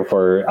out here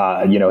for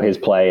his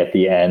play at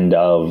the end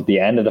of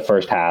the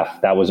first half.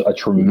 That was a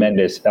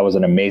tremendous, that was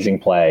an amazing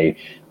play.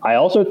 I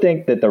also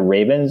think that the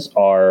Ravens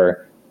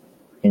are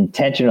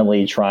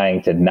intentionally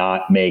trying to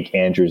not make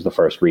Andrews the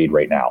first read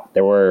right now.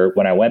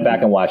 When I went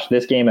back and watched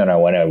this game, and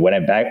when I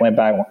went back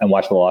and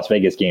watched the Las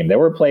Vegas game, there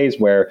were plays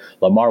where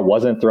Lamar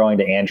wasn't throwing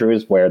to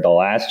Andrews, where the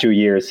last 2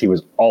 years he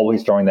was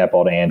always throwing that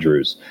ball to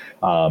Andrews.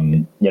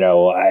 On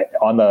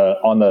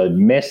the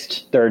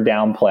missed third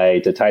down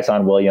play to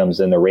Tyson Williams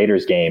in the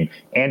Raiders game,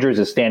 Andrews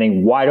is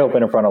standing wide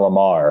open in front of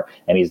Lamar,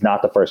 and he's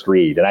not the first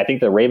read. And I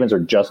think the Ravens are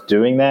just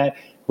doing that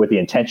with the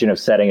intention of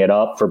setting it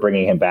up for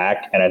bringing him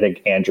back. And I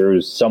think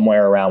Andrews,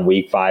 somewhere around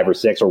week 5 or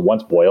 6, or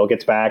once Boyle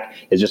gets back,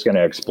 is just going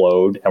to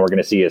explode. And we're going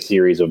to see a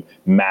series of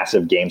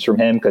massive games from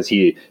him, because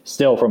he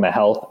still, from a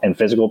health and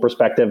physical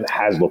perspective,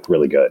 has looked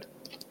really good.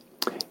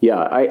 Yeah,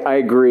 I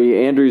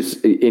agree.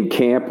 Andrews in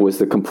camp was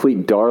the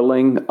complete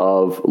darling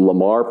of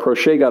Lamar.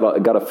 Prochet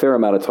got a fair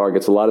amount of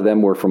targets. A lot of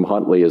them were from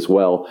Huntley as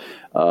well,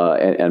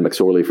 and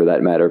McSorley for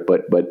that matter.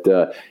 But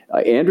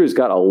Andrews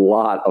got a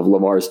lot of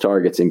Lamar's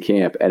targets in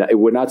camp, and it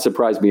would not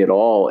surprise me at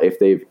all if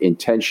they've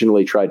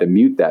intentionally tried to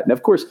mute that. And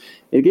of course,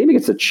 in a game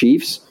against the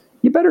Chiefs,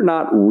 you better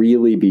not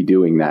really be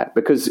doing that,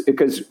 because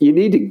you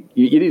need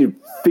to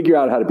figure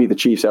out how to beat the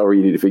Chiefs however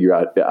you need to figure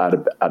out how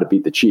to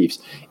beat the Chiefs.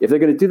 If they're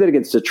going to do that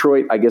against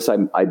Detroit, I guess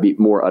I'd be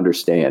more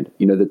understand,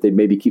 that they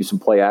maybe keep some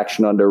play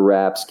action under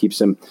wraps, keep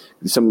some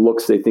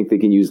looks they think they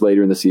can use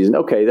later in the season.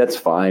 Okay, that's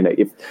fine.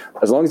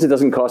 As long as it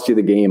doesn't cost you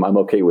the game, I'm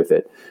okay with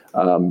it.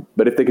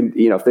 But if they can,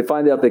 if they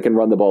find out they can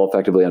run the ball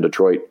effectively on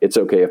Detroit, it's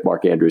okay if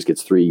Mark Andrews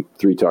gets three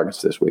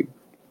targets this week.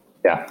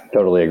 Yeah,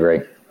 totally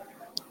agree.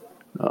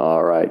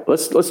 All right,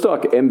 let's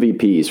talk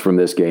MVPs from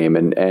this game,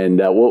 and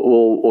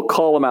we'll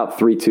call them out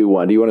 3, 2,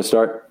 1. Do you want to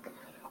start?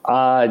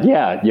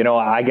 Yeah,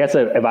 I guess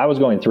if I was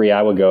going 3,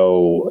 I would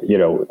go,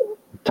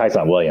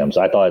 Tyson Williams.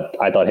 I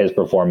thought his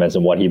performance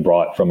and what he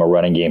brought from a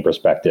running game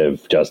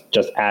perspective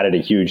just added a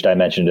huge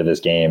dimension to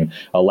this game,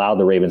 allowed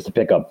the Ravens to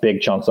pick up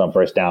big chunks on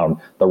first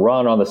down. The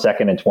run on the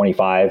 2nd and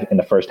 25 in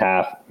the first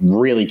half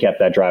really kept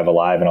that drive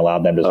alive and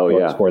allowed them to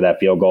score that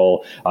field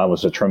goal. It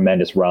was a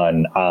tremendous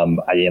run.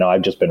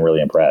 I've just been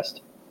really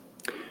impressed.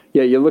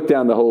 Yeah, you look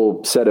down the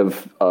whole set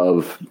of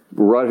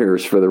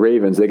runners for the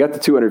Ravens. They got to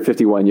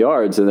 251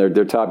 yards, and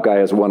their top guy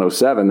has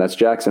 107. That's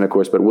Jackson, of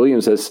course. But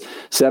Williams has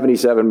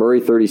 77,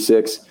 Murray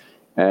 36,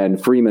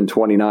 and Freeman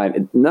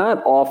 29.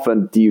 Not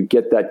often do you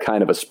get that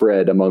kind of a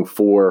spread among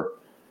 4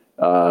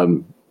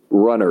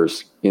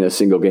 runners in a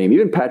single game.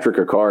 Even Patrick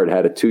Ricard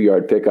had a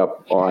 2-yard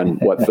pickup on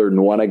 3rd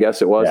and 1, I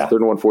guess it was. Yeah. 3rd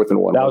and 1, 4th and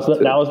 1. It was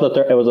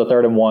a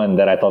 3rd and 1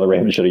 that I thought the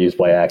Ravens should have used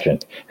play action.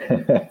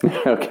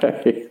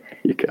 Okay.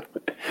 you go.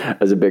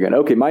 That's a big one.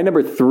 Okay, my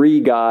number 3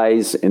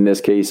 guys in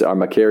this case are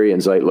McCary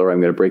and Zeitler.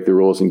 I'm going to break the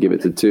rules and give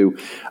it to 2.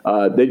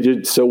 They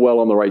did so well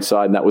on the right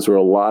side, and that was where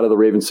a lot of the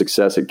Ravens'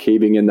 success at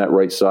caving in that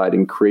right side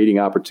and creating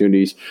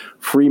opportunities.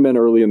 Freeman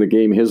early in the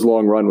game, his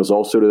long run was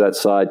also to that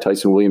side.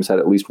 Tyson Williams had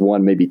at least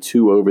 1, maybe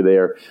 2 over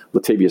there.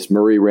 Latavius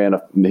Murray ran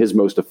his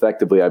most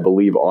effectively, I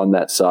believe, on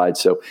that side.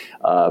 So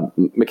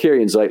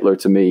McCary and Zeitler,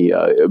 to me,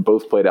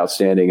 both played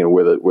outstanding and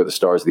were the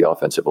stars of the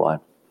offensive line.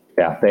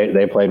 Yeah,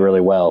 they played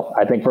really well.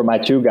 I think for my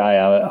 2 guy,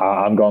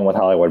 I'm going with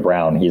Hollywood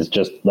Brown. He's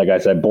just, like I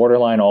said,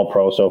 borderline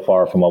all-pro so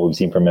far from what we've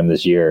seen from him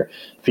this year.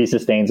 If he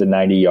sustains a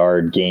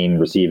 90-yard gain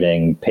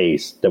receiving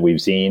pace that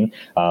we've seen,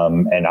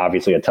 and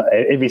obviously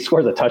if he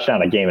scores a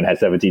touchdown a game and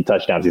has 17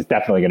 touchdowns, he's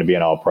definitely going to be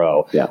an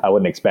all-pro. Yeah. I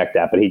wouldn't expect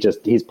that, but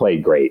he's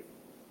played great.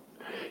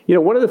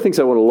 One of the things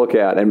I want to look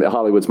at, and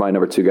Hollywood's my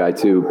number 2 guy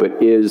too,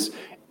 but is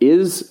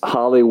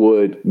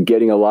Hollywood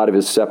getting a lot of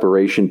his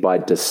separation by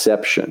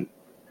deception?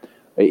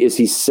 Is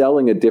he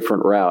selling a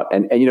different route?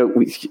 And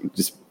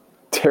just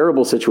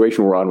terrible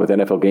situation we're on with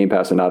NFL Game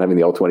Pass and not having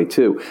the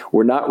All-22.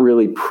 We're not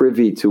really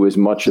privy to as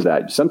much of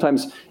that.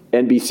 Sometimes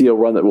NBC will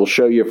run that will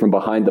show you from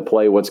behind the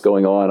play what's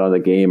going on the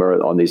game, or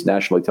on these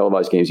nationally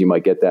televised games. You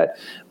might get that.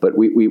 But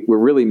we're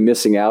really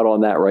missing out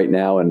on that right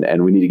now,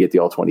 and we need to get the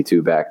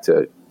All-22 back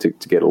to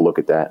get a look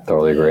at that.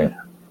 Totally agree.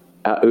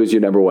 Who's your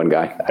number 1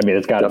 guy? I mean,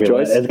 it's got to be.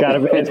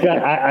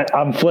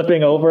 I'm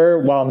flipping over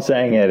while I'm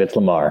saying it. It's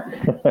Lamar.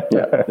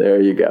 Yeah, there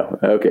you go.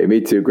 Okay,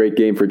 me too. Great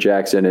game for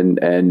Jackson,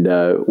 and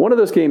one of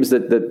those games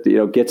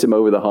that gets him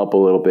over the hump a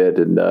little bit.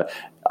 And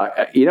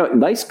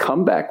nice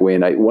comeback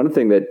win. One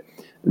thing that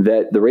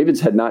the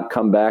Ravens had not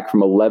come back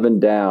from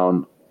 11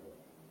 down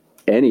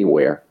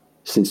anywhere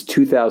since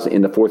 2000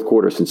 in the fourth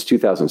quarter since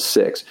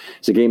 2006.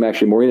 It's a game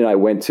actually Maureen and I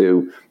went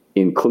to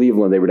in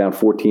Cleveland. They were down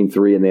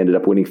 14-3, and they ended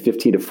up winning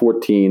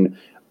 15-14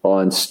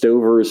 on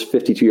Stover's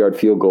 52-yard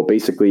field goal,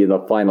 basically in the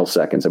final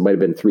seconds. It might have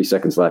been 3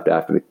 seconds left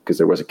after because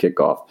there was a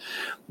kickoff.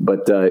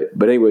 But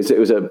anyways, it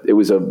was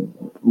a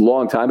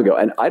long time ago,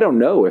 and I don't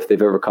know if they've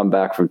ever come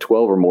back from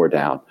 12 or more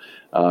down.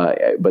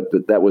 But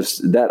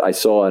that I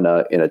saw in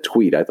a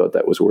tweet. I thought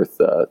that was worth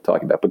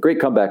talking about. But great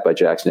comeback by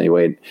Jackson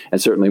anyway,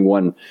 and certainly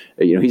one.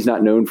 He's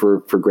not known for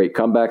great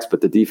comebacks,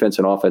 but the defense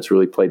and offense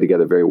really played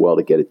together very well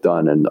to get it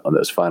done, and on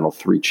those final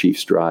 3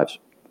 Chiefs drives.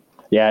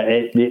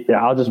 Yeah,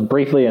 I'll just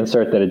briefly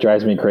insert that it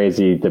drives me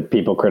crazy that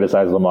people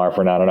criticize Lamar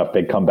for not enough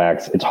big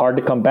comebacks. It's hard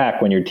to come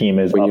back when your team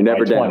is up by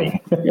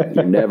 20.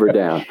 You're never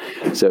down.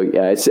 So,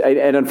 yeah,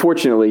 and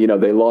unfortunately,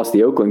 they lost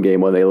the Oakland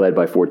game when they led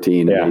by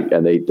 14,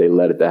 and they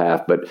led at the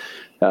half. But,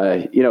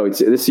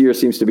 this year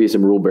seems to be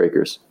some rule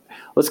breakers.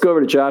 Let's go over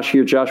to Josh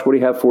here. Josh, what do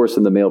you have for us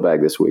in the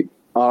mailbag this week?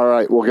 All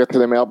right, we'll get to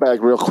the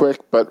mailbag real quick,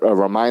 but a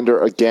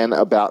reminder again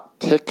about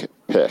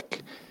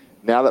TickPick.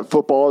 Now that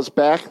football is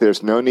back,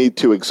 there's no need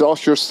to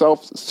exhaust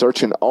yourself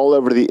searching all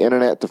over the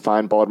internet to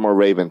find Baltimore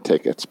Raven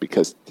tickets,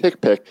 because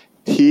TickPick,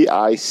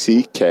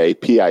 T-I-C-K,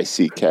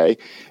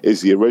 is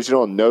the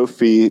original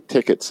no-fee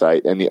ticket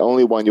site and the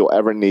only one you'll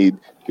ever need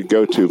to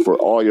go to for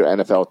all your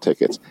NFL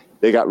tickets.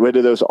 They got rid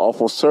of those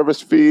awful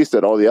service fees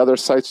that all the other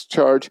sites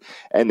charge,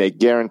 and they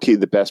guarantee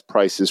the best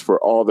prices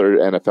for all their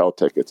NFL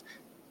tickets.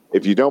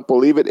 If you don't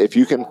believe it, if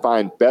you can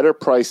find better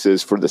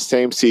prices for the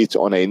same seats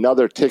on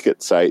another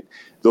ticket site,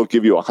 they'll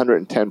give you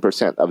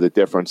 110% of the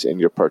difference in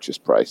your purchase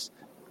price.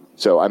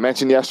 So I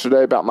mentioned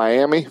yesterday about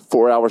Miami,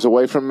 4 hours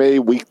away from me,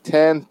 Week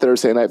 10,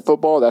 Thursday Night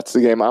Football. That's the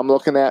game I'm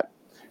looking at.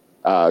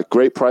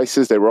 Great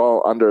prices. They were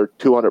all under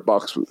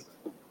 $200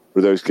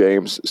 for those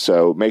games.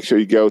 So make sure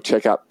you go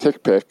check out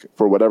TickPick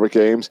for whatever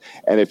games.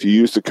 And if you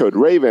use the code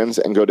RAVENS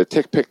and go to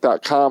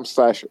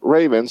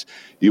tickpick.com/Ravens,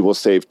 you will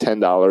save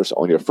 $10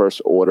 on your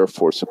first order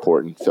for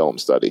support and film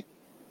study.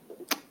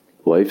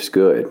 Life's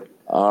good.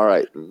 All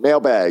right.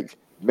 Mailbag.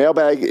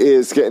 Mailbag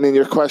is getting in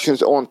your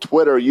questions on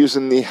Twitter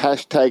using the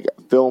hashtag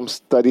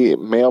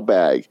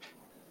FilmStudyMailbag.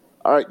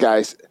 All right,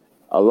 guys.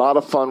 A lot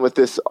of fun with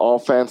this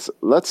offense.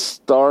 Let's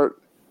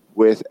start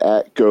with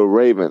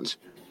 @GoRavens,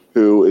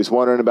 who is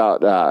wondering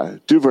about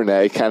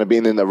Duvernay kind of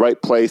being in the right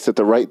place at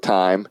the right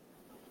time.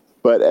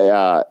 But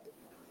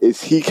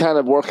is he kind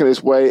of working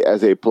his way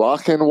as a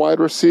blocking wide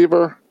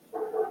receiver?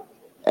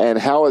 And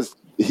how is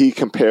he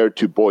compared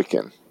to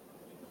Boykin?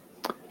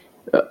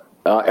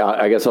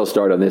 I guess I'll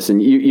start on this.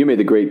 And you made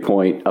the great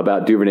point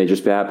about Duvernay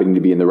just happening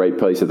to be in the right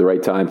place at the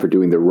right time for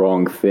doing the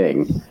wrong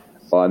thing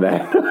on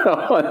that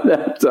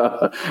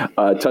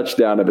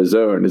touchdown of his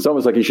own. It's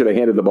almost like he should have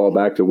handed the ball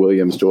back to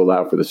Williams to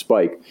allow for the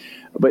spike.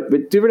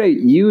 But Duvernay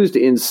used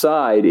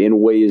inside in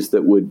ways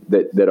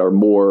that are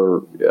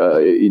more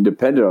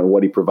dependent on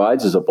what he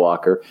provides as a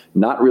blocker,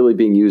 not really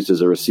being used as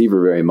a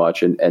receiver very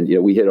much. And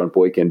we hit on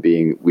Boykin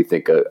being, we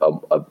think, a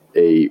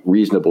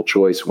reasonable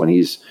choice when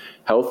he's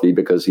healthy,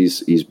 because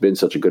he's been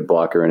such a good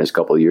blocker in his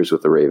couple of years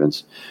with the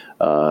Ravens.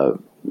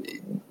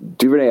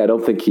 Duvernay, I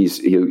don't think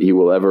he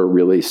will ever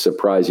really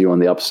surprise you on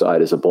the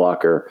upside as a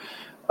blocker,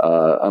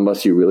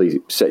 unless you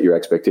really set your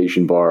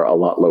expectation bar a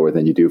lot lower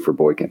than you do for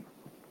Boykin.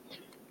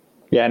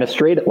 Yeah, and a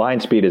straight line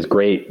speed is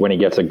great when he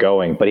gets it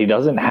going, but he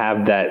doesn't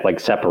have that like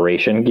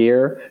separation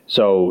gear.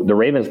 So the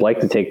Ravens like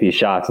to take these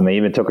shots, and they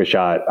even took a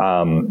shot,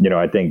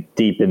 I think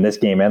deep in this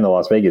game and the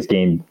Las Vegas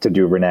game to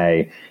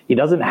Duvernay. He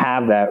doesn't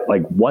have that,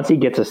 like once he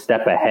gets a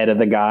step ahead of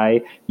the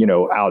guy,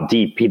 out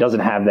deep, he doesn't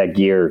have that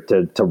gear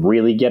to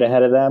really get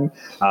ahead of them.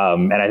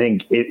 And I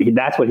think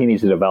that's what he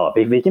needs to develop.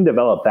 If he can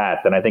develop that,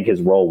 then I think his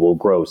role will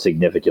grow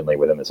significantly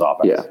within this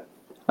offense. Yeah.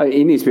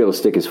 He needs to be able to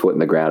stick his foot in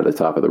the ground at the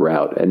top of the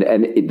route.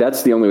 And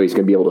that's the only way he's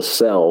going to be able to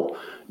sell.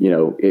 He's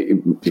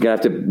going to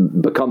have to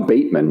become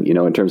Bateman,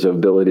 in terms of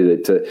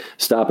ability to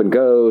stop and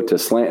go, to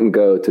slant and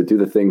go, to do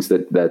the things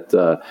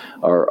that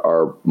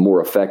are more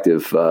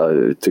effective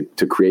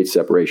to create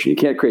separation. You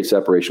can't create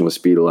separation with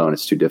speed alone.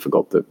 It's too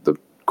difficult. The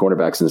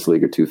cornerbacks in this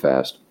league are too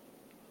fast.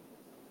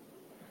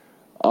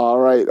 All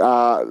right.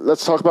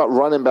 Let's talk about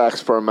running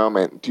backs for a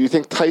moment. Do you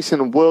think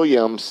Tyson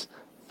Williams'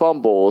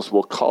 fumbles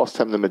will cost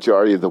him the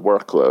majority of the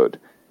workload?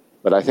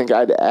 But I think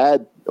I'd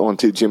add on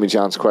to Jimmy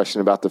John's question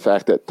about the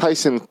fact that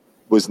Tyson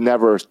was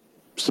never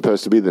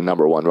supposed to be the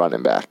number one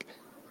running back.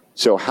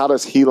 So how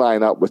does he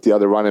line up with the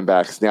other running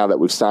backs now that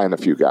we've signed a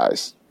few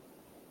guys?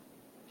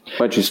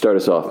 Why don't you start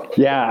us off?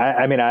 Yeah,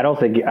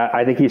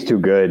 I think he's too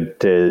good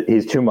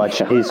he's too much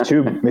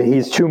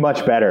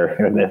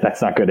better.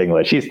 That's not good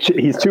English.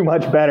 He's too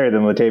much better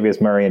than Latavius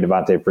Murray and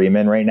Devontae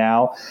Freeman right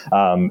now,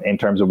 in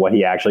terms of what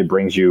he actually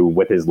brings you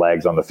with his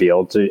legs on the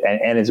field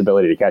and his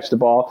ability to catch the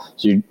ball.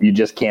 So you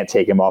just can't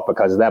take him off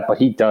because of that. But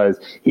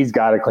he's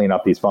got to clean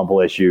up these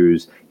fumble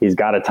issues. He's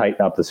got to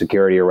tighten up the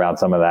security around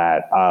some of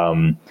that.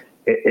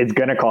 It's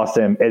going to cost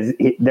him.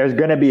 There's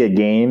going to be a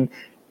game,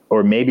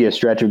 or maybe a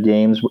stretch of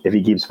games if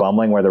he keeps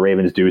fumbling, where the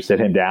Ravens do sit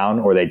him down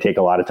or they take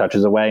a lot of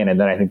touches away, and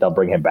then I think they'll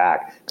bring him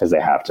back because they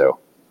have to.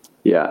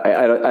 Yeah,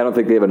 I don't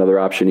think they have another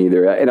option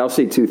either. And I'll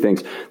say two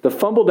things. The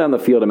fumble down the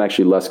field I'm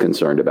actually less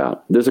concerned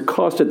about. There's a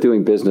cost of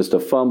doing business to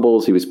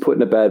fumbles. He was put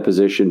in a bad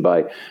position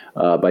by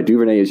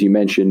Duvernay, as you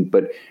mentioned.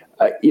 But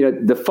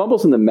the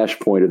fumbles in the mesh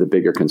point are the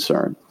bigger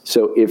concern.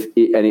 So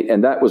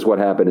and that was what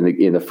happened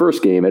in the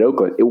first game at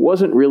Oakland. It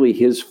wasn't really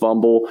his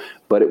fumble,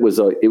 but it was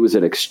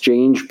an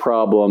exchange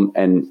problem.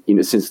 And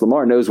since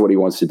Lamar knows what he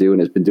wants to do and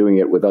has been doing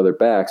it with other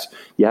backs,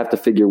 you have to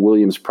figure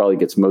Williams probably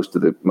gets most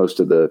of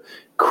the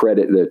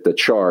credit, the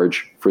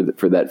charge for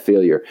that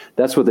failure.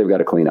 That's what they've got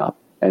to clean up.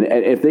 And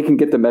if they can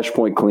get the mesh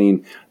point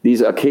clean,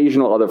 these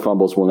occasional other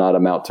fumbles will not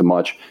amount to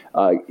much.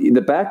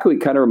 The back who he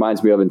kind of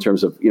reminds me of in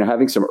terms of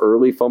having some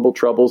early fumble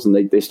troubles, and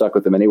they stuck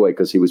with him anyway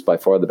because he was by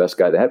far the best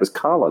guy they had, was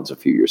Collins a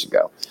few years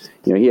ago.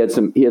 He had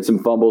some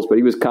fumbles, but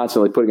he was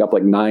constantly putting up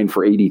like 9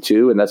 for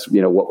 82, and that's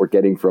what we're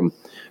getting from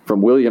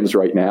Williams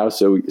right now.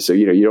 So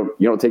you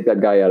don't take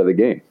that guy out of the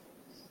game.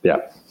 Yeah.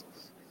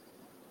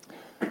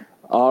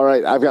 All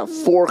right, I've got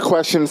 4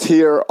 questions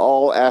here,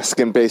 all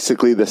asking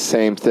basically the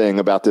same thing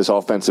about this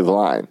offensive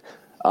line.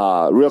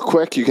 Real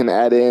quick, you can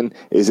add in,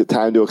 is it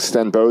time to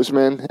extend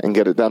Bozeman and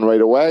get it done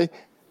right away?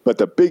 But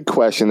the big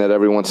question that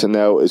everyone wants to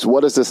know is,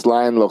 what does this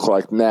line look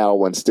like now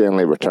when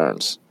Stanley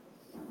returns?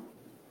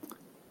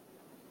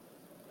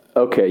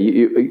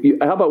 Okay,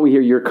 how about we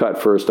hear your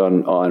cut first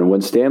on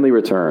when Stanley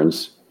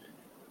returns?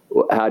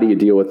 How do you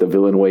deal with the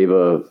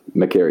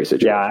Villanueva-McCary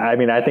situation?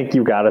 Yeah, I think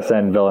you've got to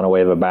send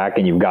Villanueva back,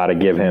 and you've got to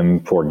give him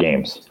 4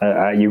 games.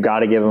 You've got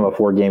to give him a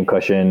 4-game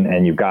cushion,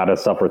 and you've got to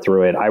suffer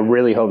through it. I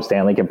really hope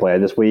Stanley can play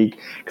this week,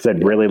 because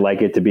I'd really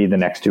like it to be the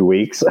next 2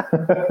 weeks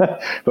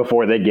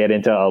before they get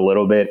into a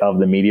little bit of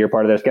the meatier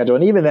part of their schedule.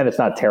 And even then, it's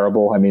not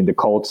terrible. The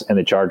Colts and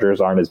the Chargers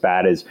aren't as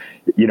bad as,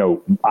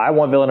 I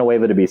want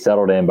Villanueva to be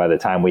settled in by the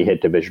time we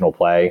hit divisional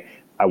play.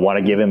 I want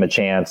to give him a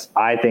chance.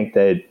 I think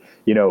that,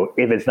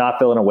 if it's not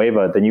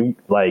Villanueva, then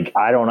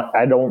I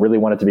don't really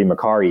want it to be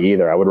McCary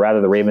either. I would rather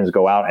the Ravens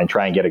go out and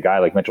try and get a guy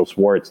like Mitchell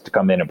Schwartz to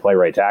come in and play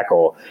right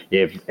tackle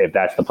if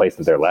that's the place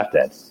that they're left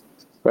in.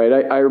 Right.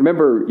 I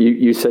remember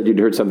you said you'd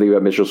heard something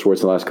about Mitchell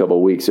Schwartz in the last couple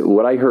of weeks.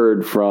 What I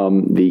heard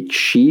from the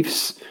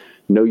Chiefs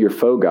Know Your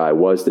Foe guy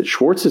was that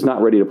Schwartz is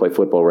not ready to play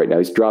football right now.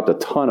 He's dropped a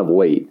ton of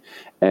weight.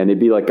 And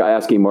it'd be like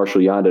asking Marshall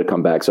Yanda to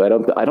come back. So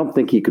I don't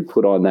think he could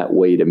put on that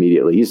weight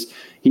immediately.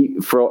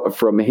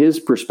 From his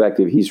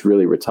perspective, he's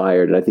really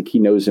retired, and I think he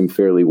knows him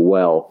fairly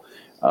well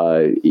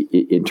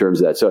in terms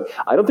of that. So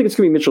I don't think it's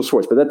going to be Mitchell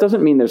Schwartz, but that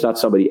doesn't mean there's not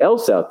somebody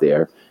else out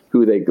there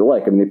who they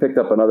like. They picked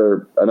up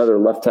another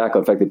left tackle.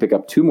 In fact, they picked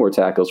up 2 more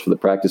tackles for the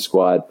practice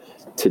squad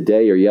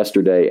today or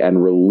yesterday,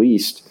 and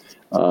released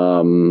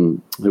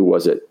who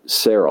was it?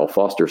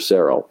 Foster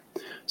Sarrell.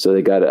 So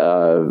they got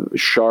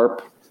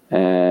Sharp.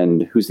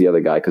 And who's the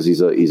other guy? Because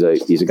he's a guy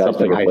who's never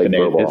played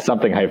football. It's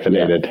something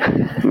hyphenated.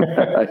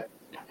 Yeah.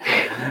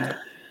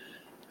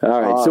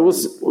 All right, so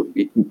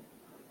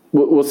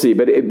we'll see.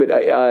 But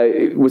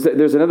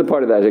there's another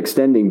part of that,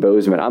 extending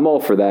Bozeman. I'm all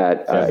for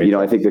that.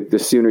 I think that the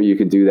sooner you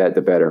can do that,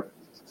 the better.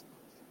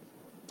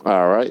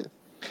 All right.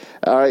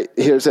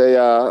 Here's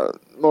a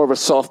more of a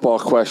softball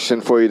question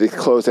for you to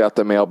close out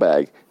the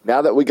mailbag.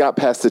 Now that we got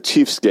past the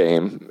Chiefs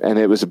game, and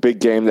it was a big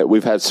game that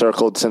we've had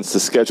circled since the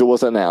schedule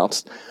was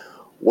announced,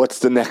 what's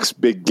the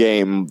next big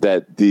game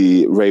that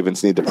the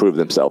Ravens need to prove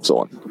themselves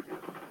on?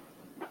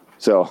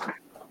 So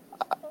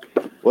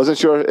wasn't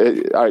sure.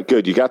 All right,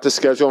 good. You got the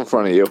schedule in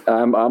front of you.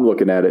 I'm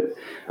looking at it.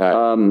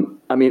 Right.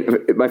 I mean,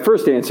 my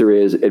first answer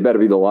is it better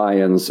be the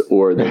Lions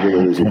or they're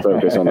losing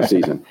focus on the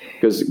season.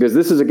 Because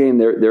this is a game,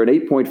 they're an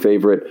 8-point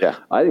favorite. Yeah.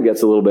 I think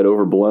that's a little bit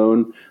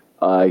overblown.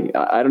 I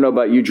don't know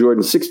about you,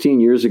 Jordan. 16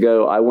 years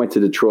ago, I went to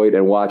Detroit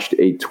and watched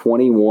a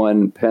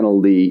 21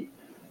 penalty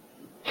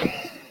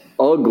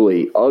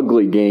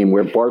ugly game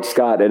where Bart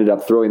Scott ended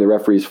up throwing the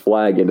referee's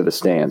flag into the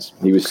stands.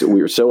 We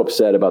were so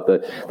upset about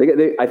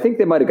I think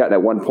they might have gotten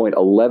at one point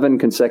 11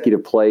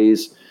 consecutive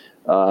plays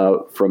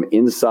from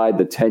inside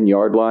the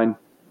 10-yard line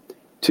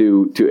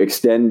to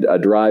extend a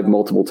drive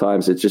multiple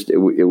times. It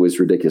was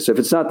ridiculous. So if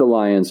it's not the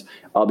Lions,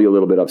 I'll be a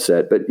little bit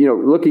upset. But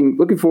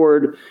looking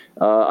forward,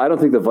 I don't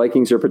think the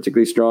Vikings are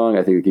particularly strong.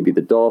 I think it could be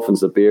the Dolphins,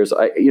 the Bears.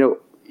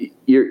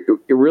 You're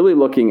really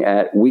looking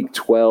at week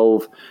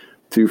 12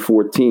 through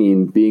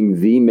 14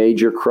 being the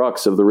major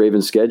crux of the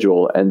Ravens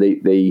schedule. And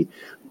they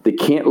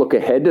can't look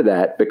ahead to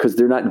that because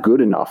they're not good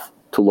enough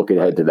to look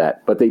ahead to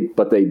that. But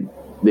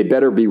they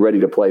better be ready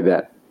to play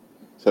that.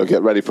 So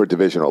get ready for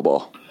divisional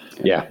ball.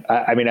 Yeah.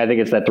 I mean, I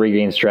think it's that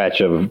 3-game stretch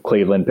of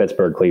Cleveland,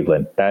 Pittsburgh,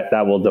 Cleveland.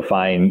 That will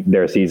define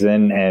their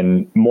season.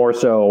 And more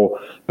so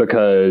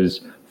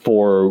because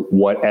for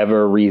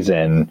whatever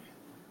reason,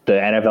 the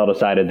NFL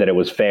decided that it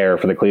was fair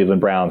for the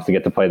Cleveland Browns to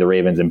get to play the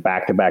Ravens in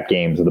back-to-back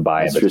games of the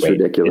bye. It's just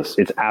ridiculous.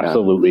 It's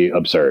absolutely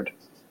absurd.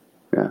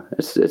 Yeah,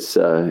 it's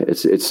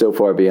so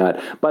far beyond.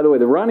 By the way,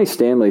 the Ronnie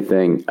Stanley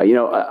thing,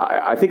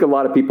 I think a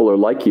lot of people are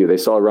like you. They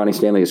saw Ronnie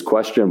Stanley as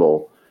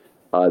questionable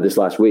this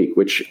last week,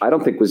 which I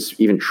don't think was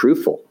even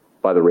truthful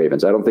by the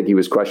Ravens. I don't think he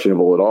was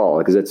questionable at all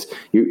because it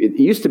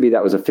used to be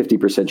that was a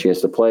 50% chance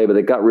to play, but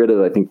they got rid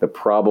of, I think, the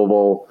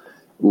probable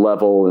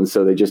level, and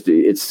so they just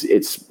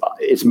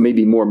it's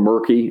maybe more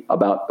murky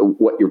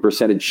about what your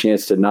percentage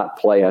chance to not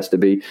play has to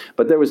be.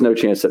 But there was no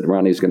chance that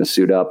Ronnie was going to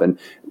suit up. And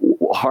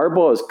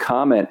Harbaugh's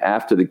comment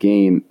after the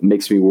game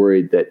makes me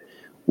worried that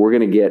we're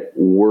going to get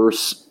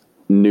worse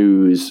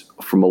news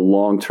from a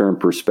long-term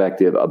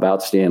perspective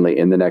about Stanley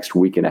in the next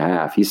week and a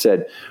half. He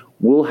said,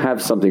 "We'll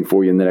have something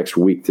for you in the next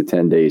week to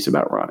 10 days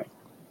about Ronnie."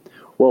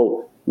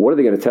 Well, what are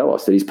they going to tell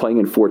us? That he's playing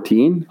in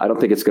 14? I don't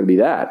think it's going to be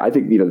that. I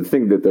think, the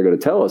thing that they're going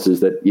to tell us is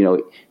that,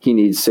 he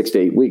needs 6 to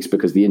 8 weeks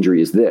because the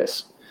injury is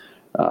this.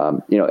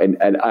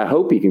 And I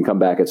hope he can come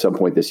back at some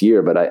point this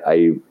year, but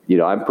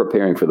I'm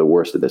preparing for the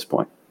worst at this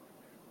point.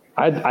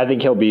 I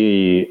think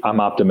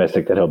I'm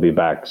optimistic that he'll be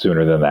back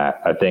sooner than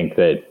that. I think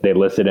that they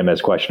listed him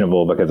as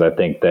questionable because I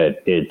think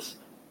that it's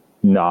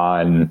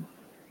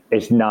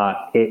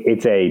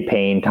a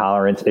pain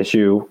tolerance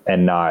issue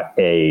and not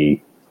a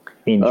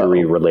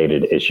injury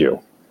related issue.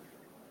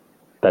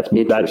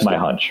 That's my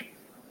hunch.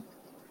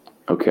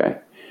 Okay.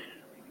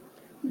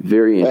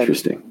 Very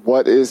interesting. And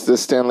what is the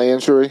Stanley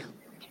injury?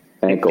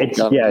 Ankle.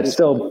 It's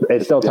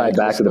still tied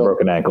back to the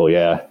broken ankle.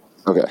 Yeah.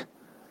 Okay.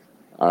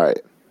 All right.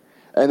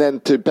 And then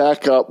to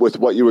back up with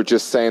what you were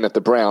just saying at the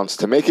Browns,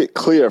 to make it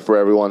clear for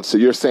everyone, so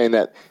you're saying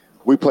that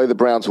we play the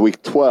Browns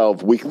week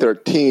 12, week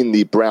 13,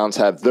 the Browns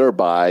have their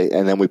bye,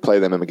 and then we play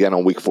them again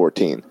on week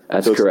 14.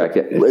 That's correct.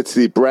 It's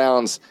the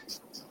Browns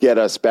get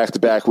us back to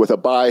back with a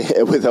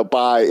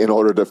bye in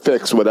order to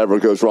fix whatever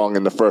goes wrong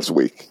in the first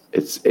week.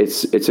 It's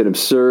an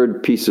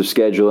absurd piece of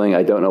scheduling.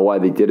 I don't know why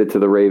they did it to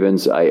the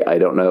Ravens. I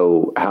don't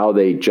know how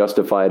they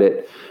justified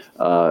it.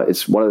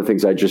 It's one of the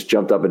things I just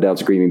jumped up and down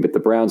screaming, but the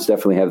Browns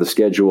definitely have the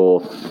schedule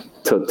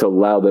to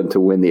allow them to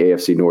win the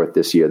AFC North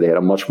this year. They had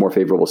a much more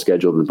favorable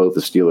schedule than both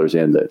the Steelers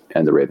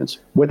and the Ravens.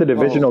 With a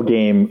divisional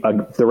game,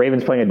 the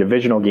Ravens playing a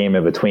divisional game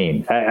in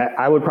between.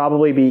 I would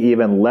probably be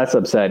even less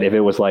upset if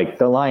it was like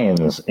the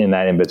Lions in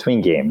that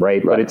in-between game,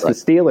 right? But it's the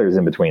Steelers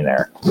in between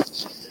there.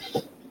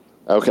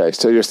 Okay,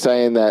 so you're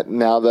saying that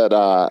now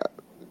the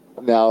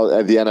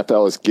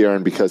NFL is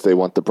gearing because they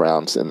want the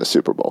Browns in the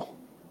Super Bowl.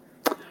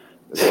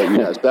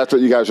 That's what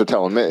you guys are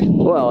telling me.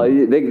 Well,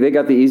 they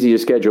got the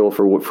easiest schedule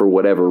for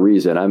whatever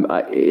reason.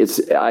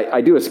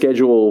 I do a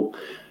schedule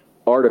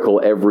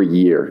article every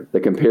year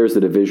that compares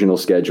the divisional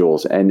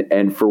schedules,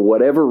 and for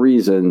whatever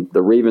reason,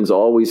 the Ravens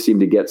always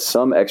seem to get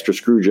some extra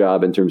screw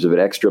job in terms of an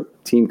extra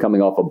team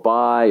coming off a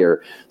bye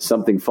or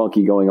something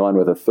funky going on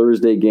with a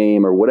Thursday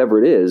game or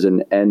whatever it is,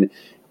 and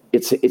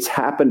it's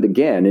happened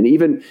again. And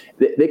even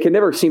they can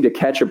never seem to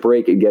catch a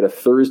break and get a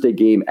Thursday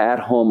game at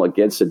home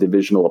against a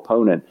divisional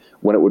opponent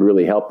when it would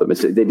really help them.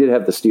 They did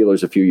have the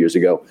Steelers a few years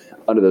ago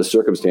under those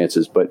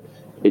circumstances, but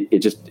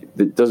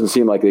it doesn't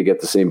seem like they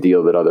get the same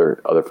deal that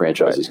other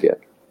franchises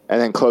get. And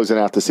then closing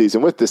out the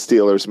season with the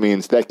Steelers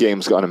means that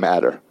game's going to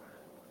matter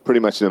pretty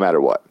much no matter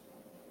what.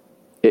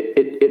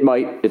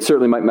 It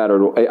certainly might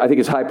matter. I think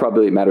it's high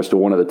probability it matters to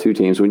one of the two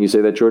teams. When you say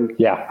that, Jordan?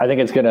 Yeah, I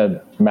think it's going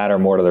to matter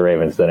more to the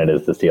Ravens than it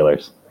is the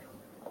Steelers.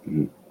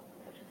 Mm-hmm.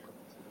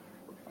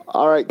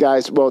 All right,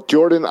 guys. Well,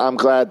 Jordan, I'm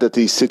glad that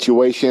the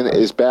situation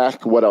is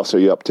back. What else are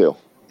you up to?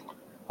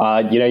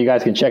 You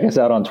guys can check us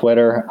out on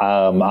Twitter.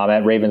 I'm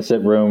at Raven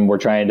Sit Room. We're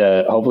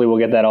hopefully we'll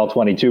get that all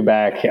 22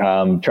 back.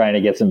 Trying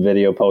to get some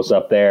video posts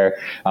up there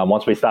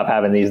once we stop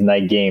having these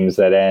night games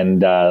that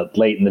end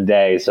late in the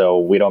day, so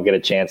we don't get a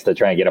chance to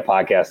try and get a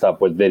podcast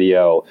up with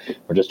video.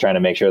 We're just trying to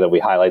make sure that we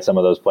highlight some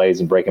of those plays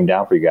and break them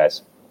down for you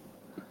guys.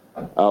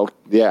 Oh,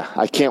 yeah.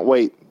 I can't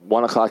wait.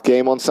 1 o'clock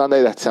game on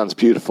Sunday. That sounds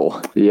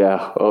beautiful.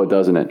 Yeah. Oh,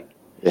 doesn't it?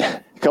 Yeah.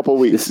 A couple of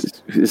weeks.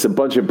 It's a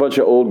bunch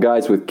of old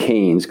guys with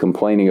canes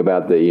complaining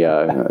about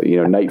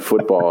the night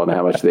football and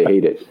how much they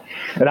hate it.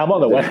 And I'm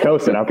on the West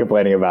Coast and I'm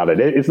complaining about it.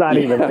 It's not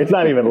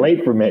even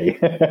late for me.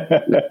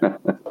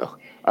 All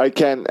right,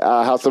 Ken.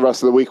 How's the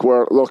rest of the week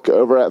look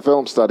over at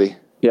Film Study?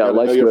 Yeah,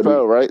 Know Your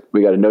Foe, right?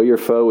 We got to Know Your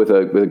Foe with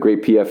a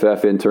great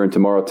PFF intern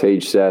tomorrow,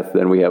 Tage Seth.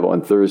 Then we have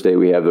on Thursday,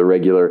 we have the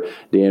regular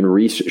Dan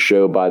Reese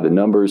show by the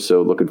numbers.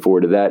 So looking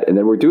forward to that. And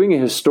then we're doing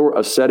a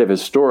set of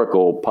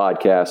historical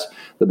podcasts.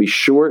 They'll be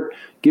short.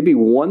 Give me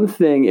one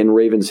thing in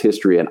Ravens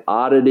history, an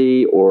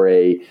oddity or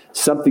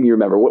something you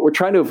remember. What we're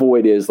trying to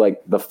avoid is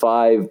like the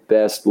 5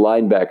 best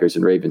linebackers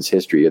in Ravens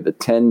history or the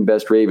 10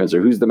 best Ravens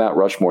or who's the Mount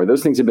Rushmore.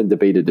 Those things have been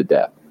debated to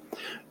death.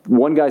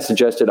 One guy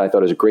suggested, I thought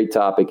it was a great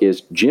topic,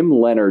 is Jim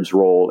Leonard's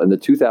role in the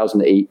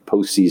 2008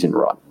 postseason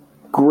run.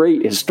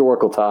 Great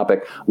historical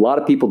topic. A lot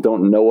of people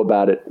don't know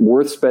about it.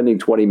 Worth spending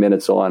 20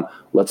 minutes on.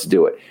 Let's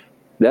do it.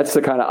 That's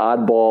the kind of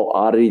oddball,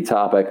 oddity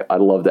topic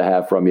I'd love to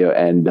have from you,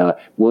 and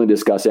willing to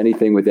discuss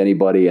anything with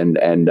anybody. And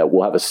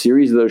we'll have a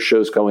series of those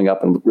shows coming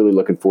up, and really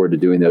looking forward to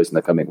doing those in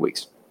the coming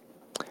weeks.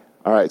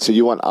 All right, so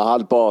you want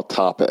oddball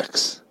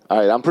topics. All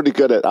right, I'm pretty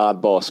good at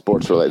oddball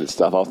sports-related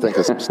stuff. I'll think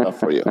of some stuff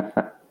for you.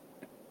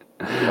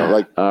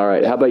 All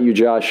right. How about you,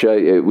 Josh?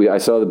 I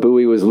saw the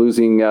Bowie was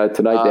losing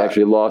tonight. They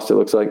actually lost, it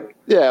looks like.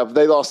 Yeah,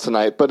 they lost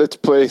tonight, but it's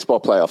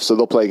baseball playoffs, so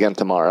they'll play again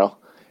tomorrow.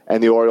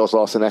 And the Orioles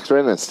lost in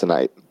extra innings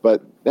tonight.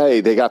 But,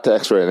 hey, they got to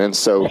extra innings,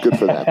 so good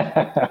for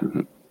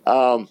them.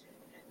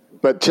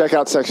 But check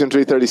out Section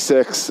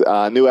 336.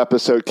 New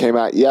episode came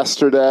out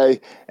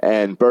yesterday,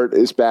 and Bert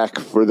is back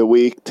for the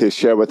week to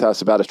share with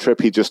us about a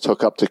trip he just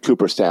took up to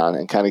Cooperstown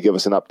and kind of give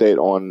us an update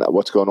on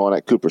what's going on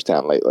at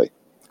Cooperstown lately.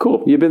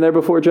 Cool. You've been there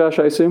before, Josh,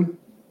 I assume?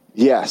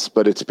 Yes,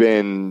 but it's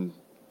been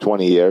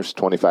 20 years,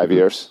 25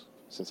 years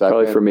since I've been.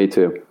 Probably for me,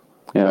 too.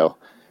 Yeah.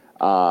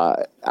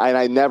 So, and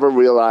I never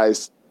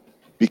realized,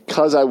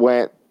 because I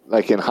went,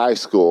 in high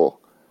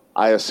school,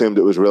 I assumed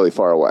it was really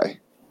far away.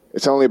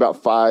 It's only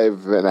about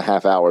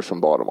 5.5 hours from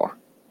Baltimore.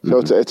 So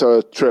it's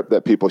a trip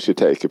that people should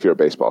take if you're a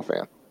baseball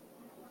fan.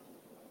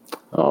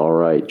 All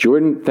right.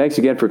 Jordan, thanks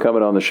again for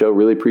coming on the show.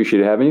 Really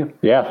appreciate having you.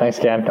 Yeah, thanks,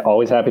 Ken.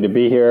 Always happy to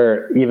be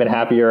here. Even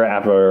happier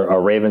after a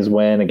Ravens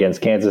win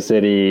against Kansas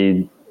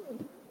City.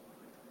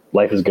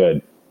 Life is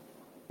good.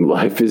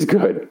 Life is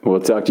good. We'll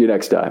talk to you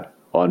next time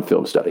on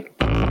Film Study.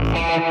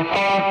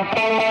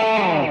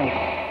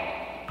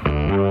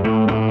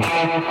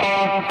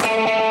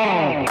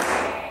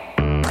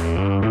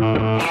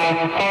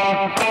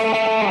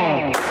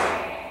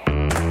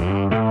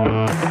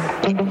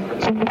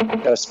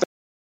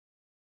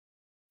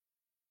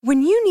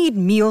 When you need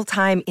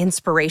mealtime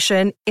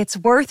inspiration, it's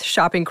worth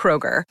shopping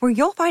Kroger, where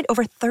you'll find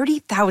over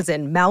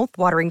 30,000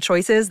 mouth-watering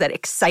choices that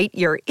excite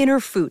your inner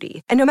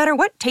foodie. And no matter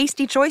what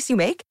tasty choice you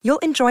make, you'll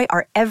enjoy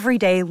our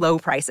everyday low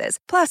prices,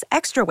 plus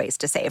extra ways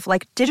to save,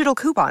 like digital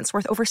coupons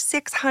worth over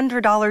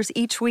 $600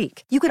 each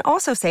week. You can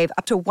also save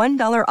up to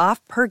 $1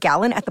 off per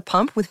gallon at the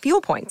pump with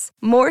fuel points.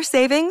 More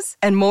savings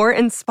and more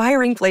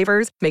inspiring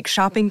flavors make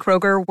shopping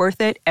Kroger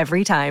worth it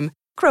every time.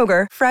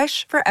 Kroger,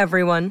 fresh for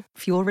everyone.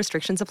 Fuel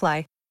restrictions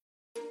apply.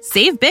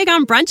 Save big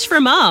on brunch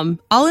for mom,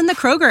 all in the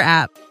Kroger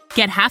app.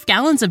 Get half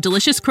gallons of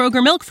delicious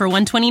Kroger milk for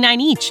 $1.29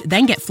 each.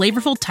 Then get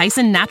flavorful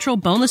Tyson natural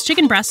boneless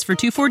chicken breasts for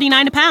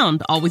 $2.49 a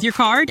pound, all with your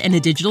card and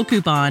a digital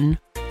coupon.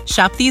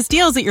 Shop these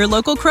deals at your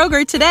local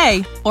Kroger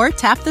today, or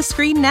tap the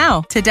screen now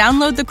to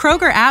download the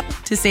Kroger app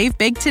to save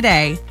big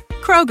today.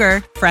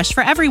 Kroger, fresh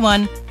for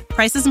everyone.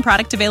 Prices and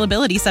product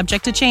availability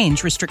subject to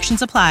change.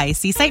 Restrictions apply.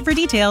 See site for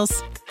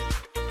details.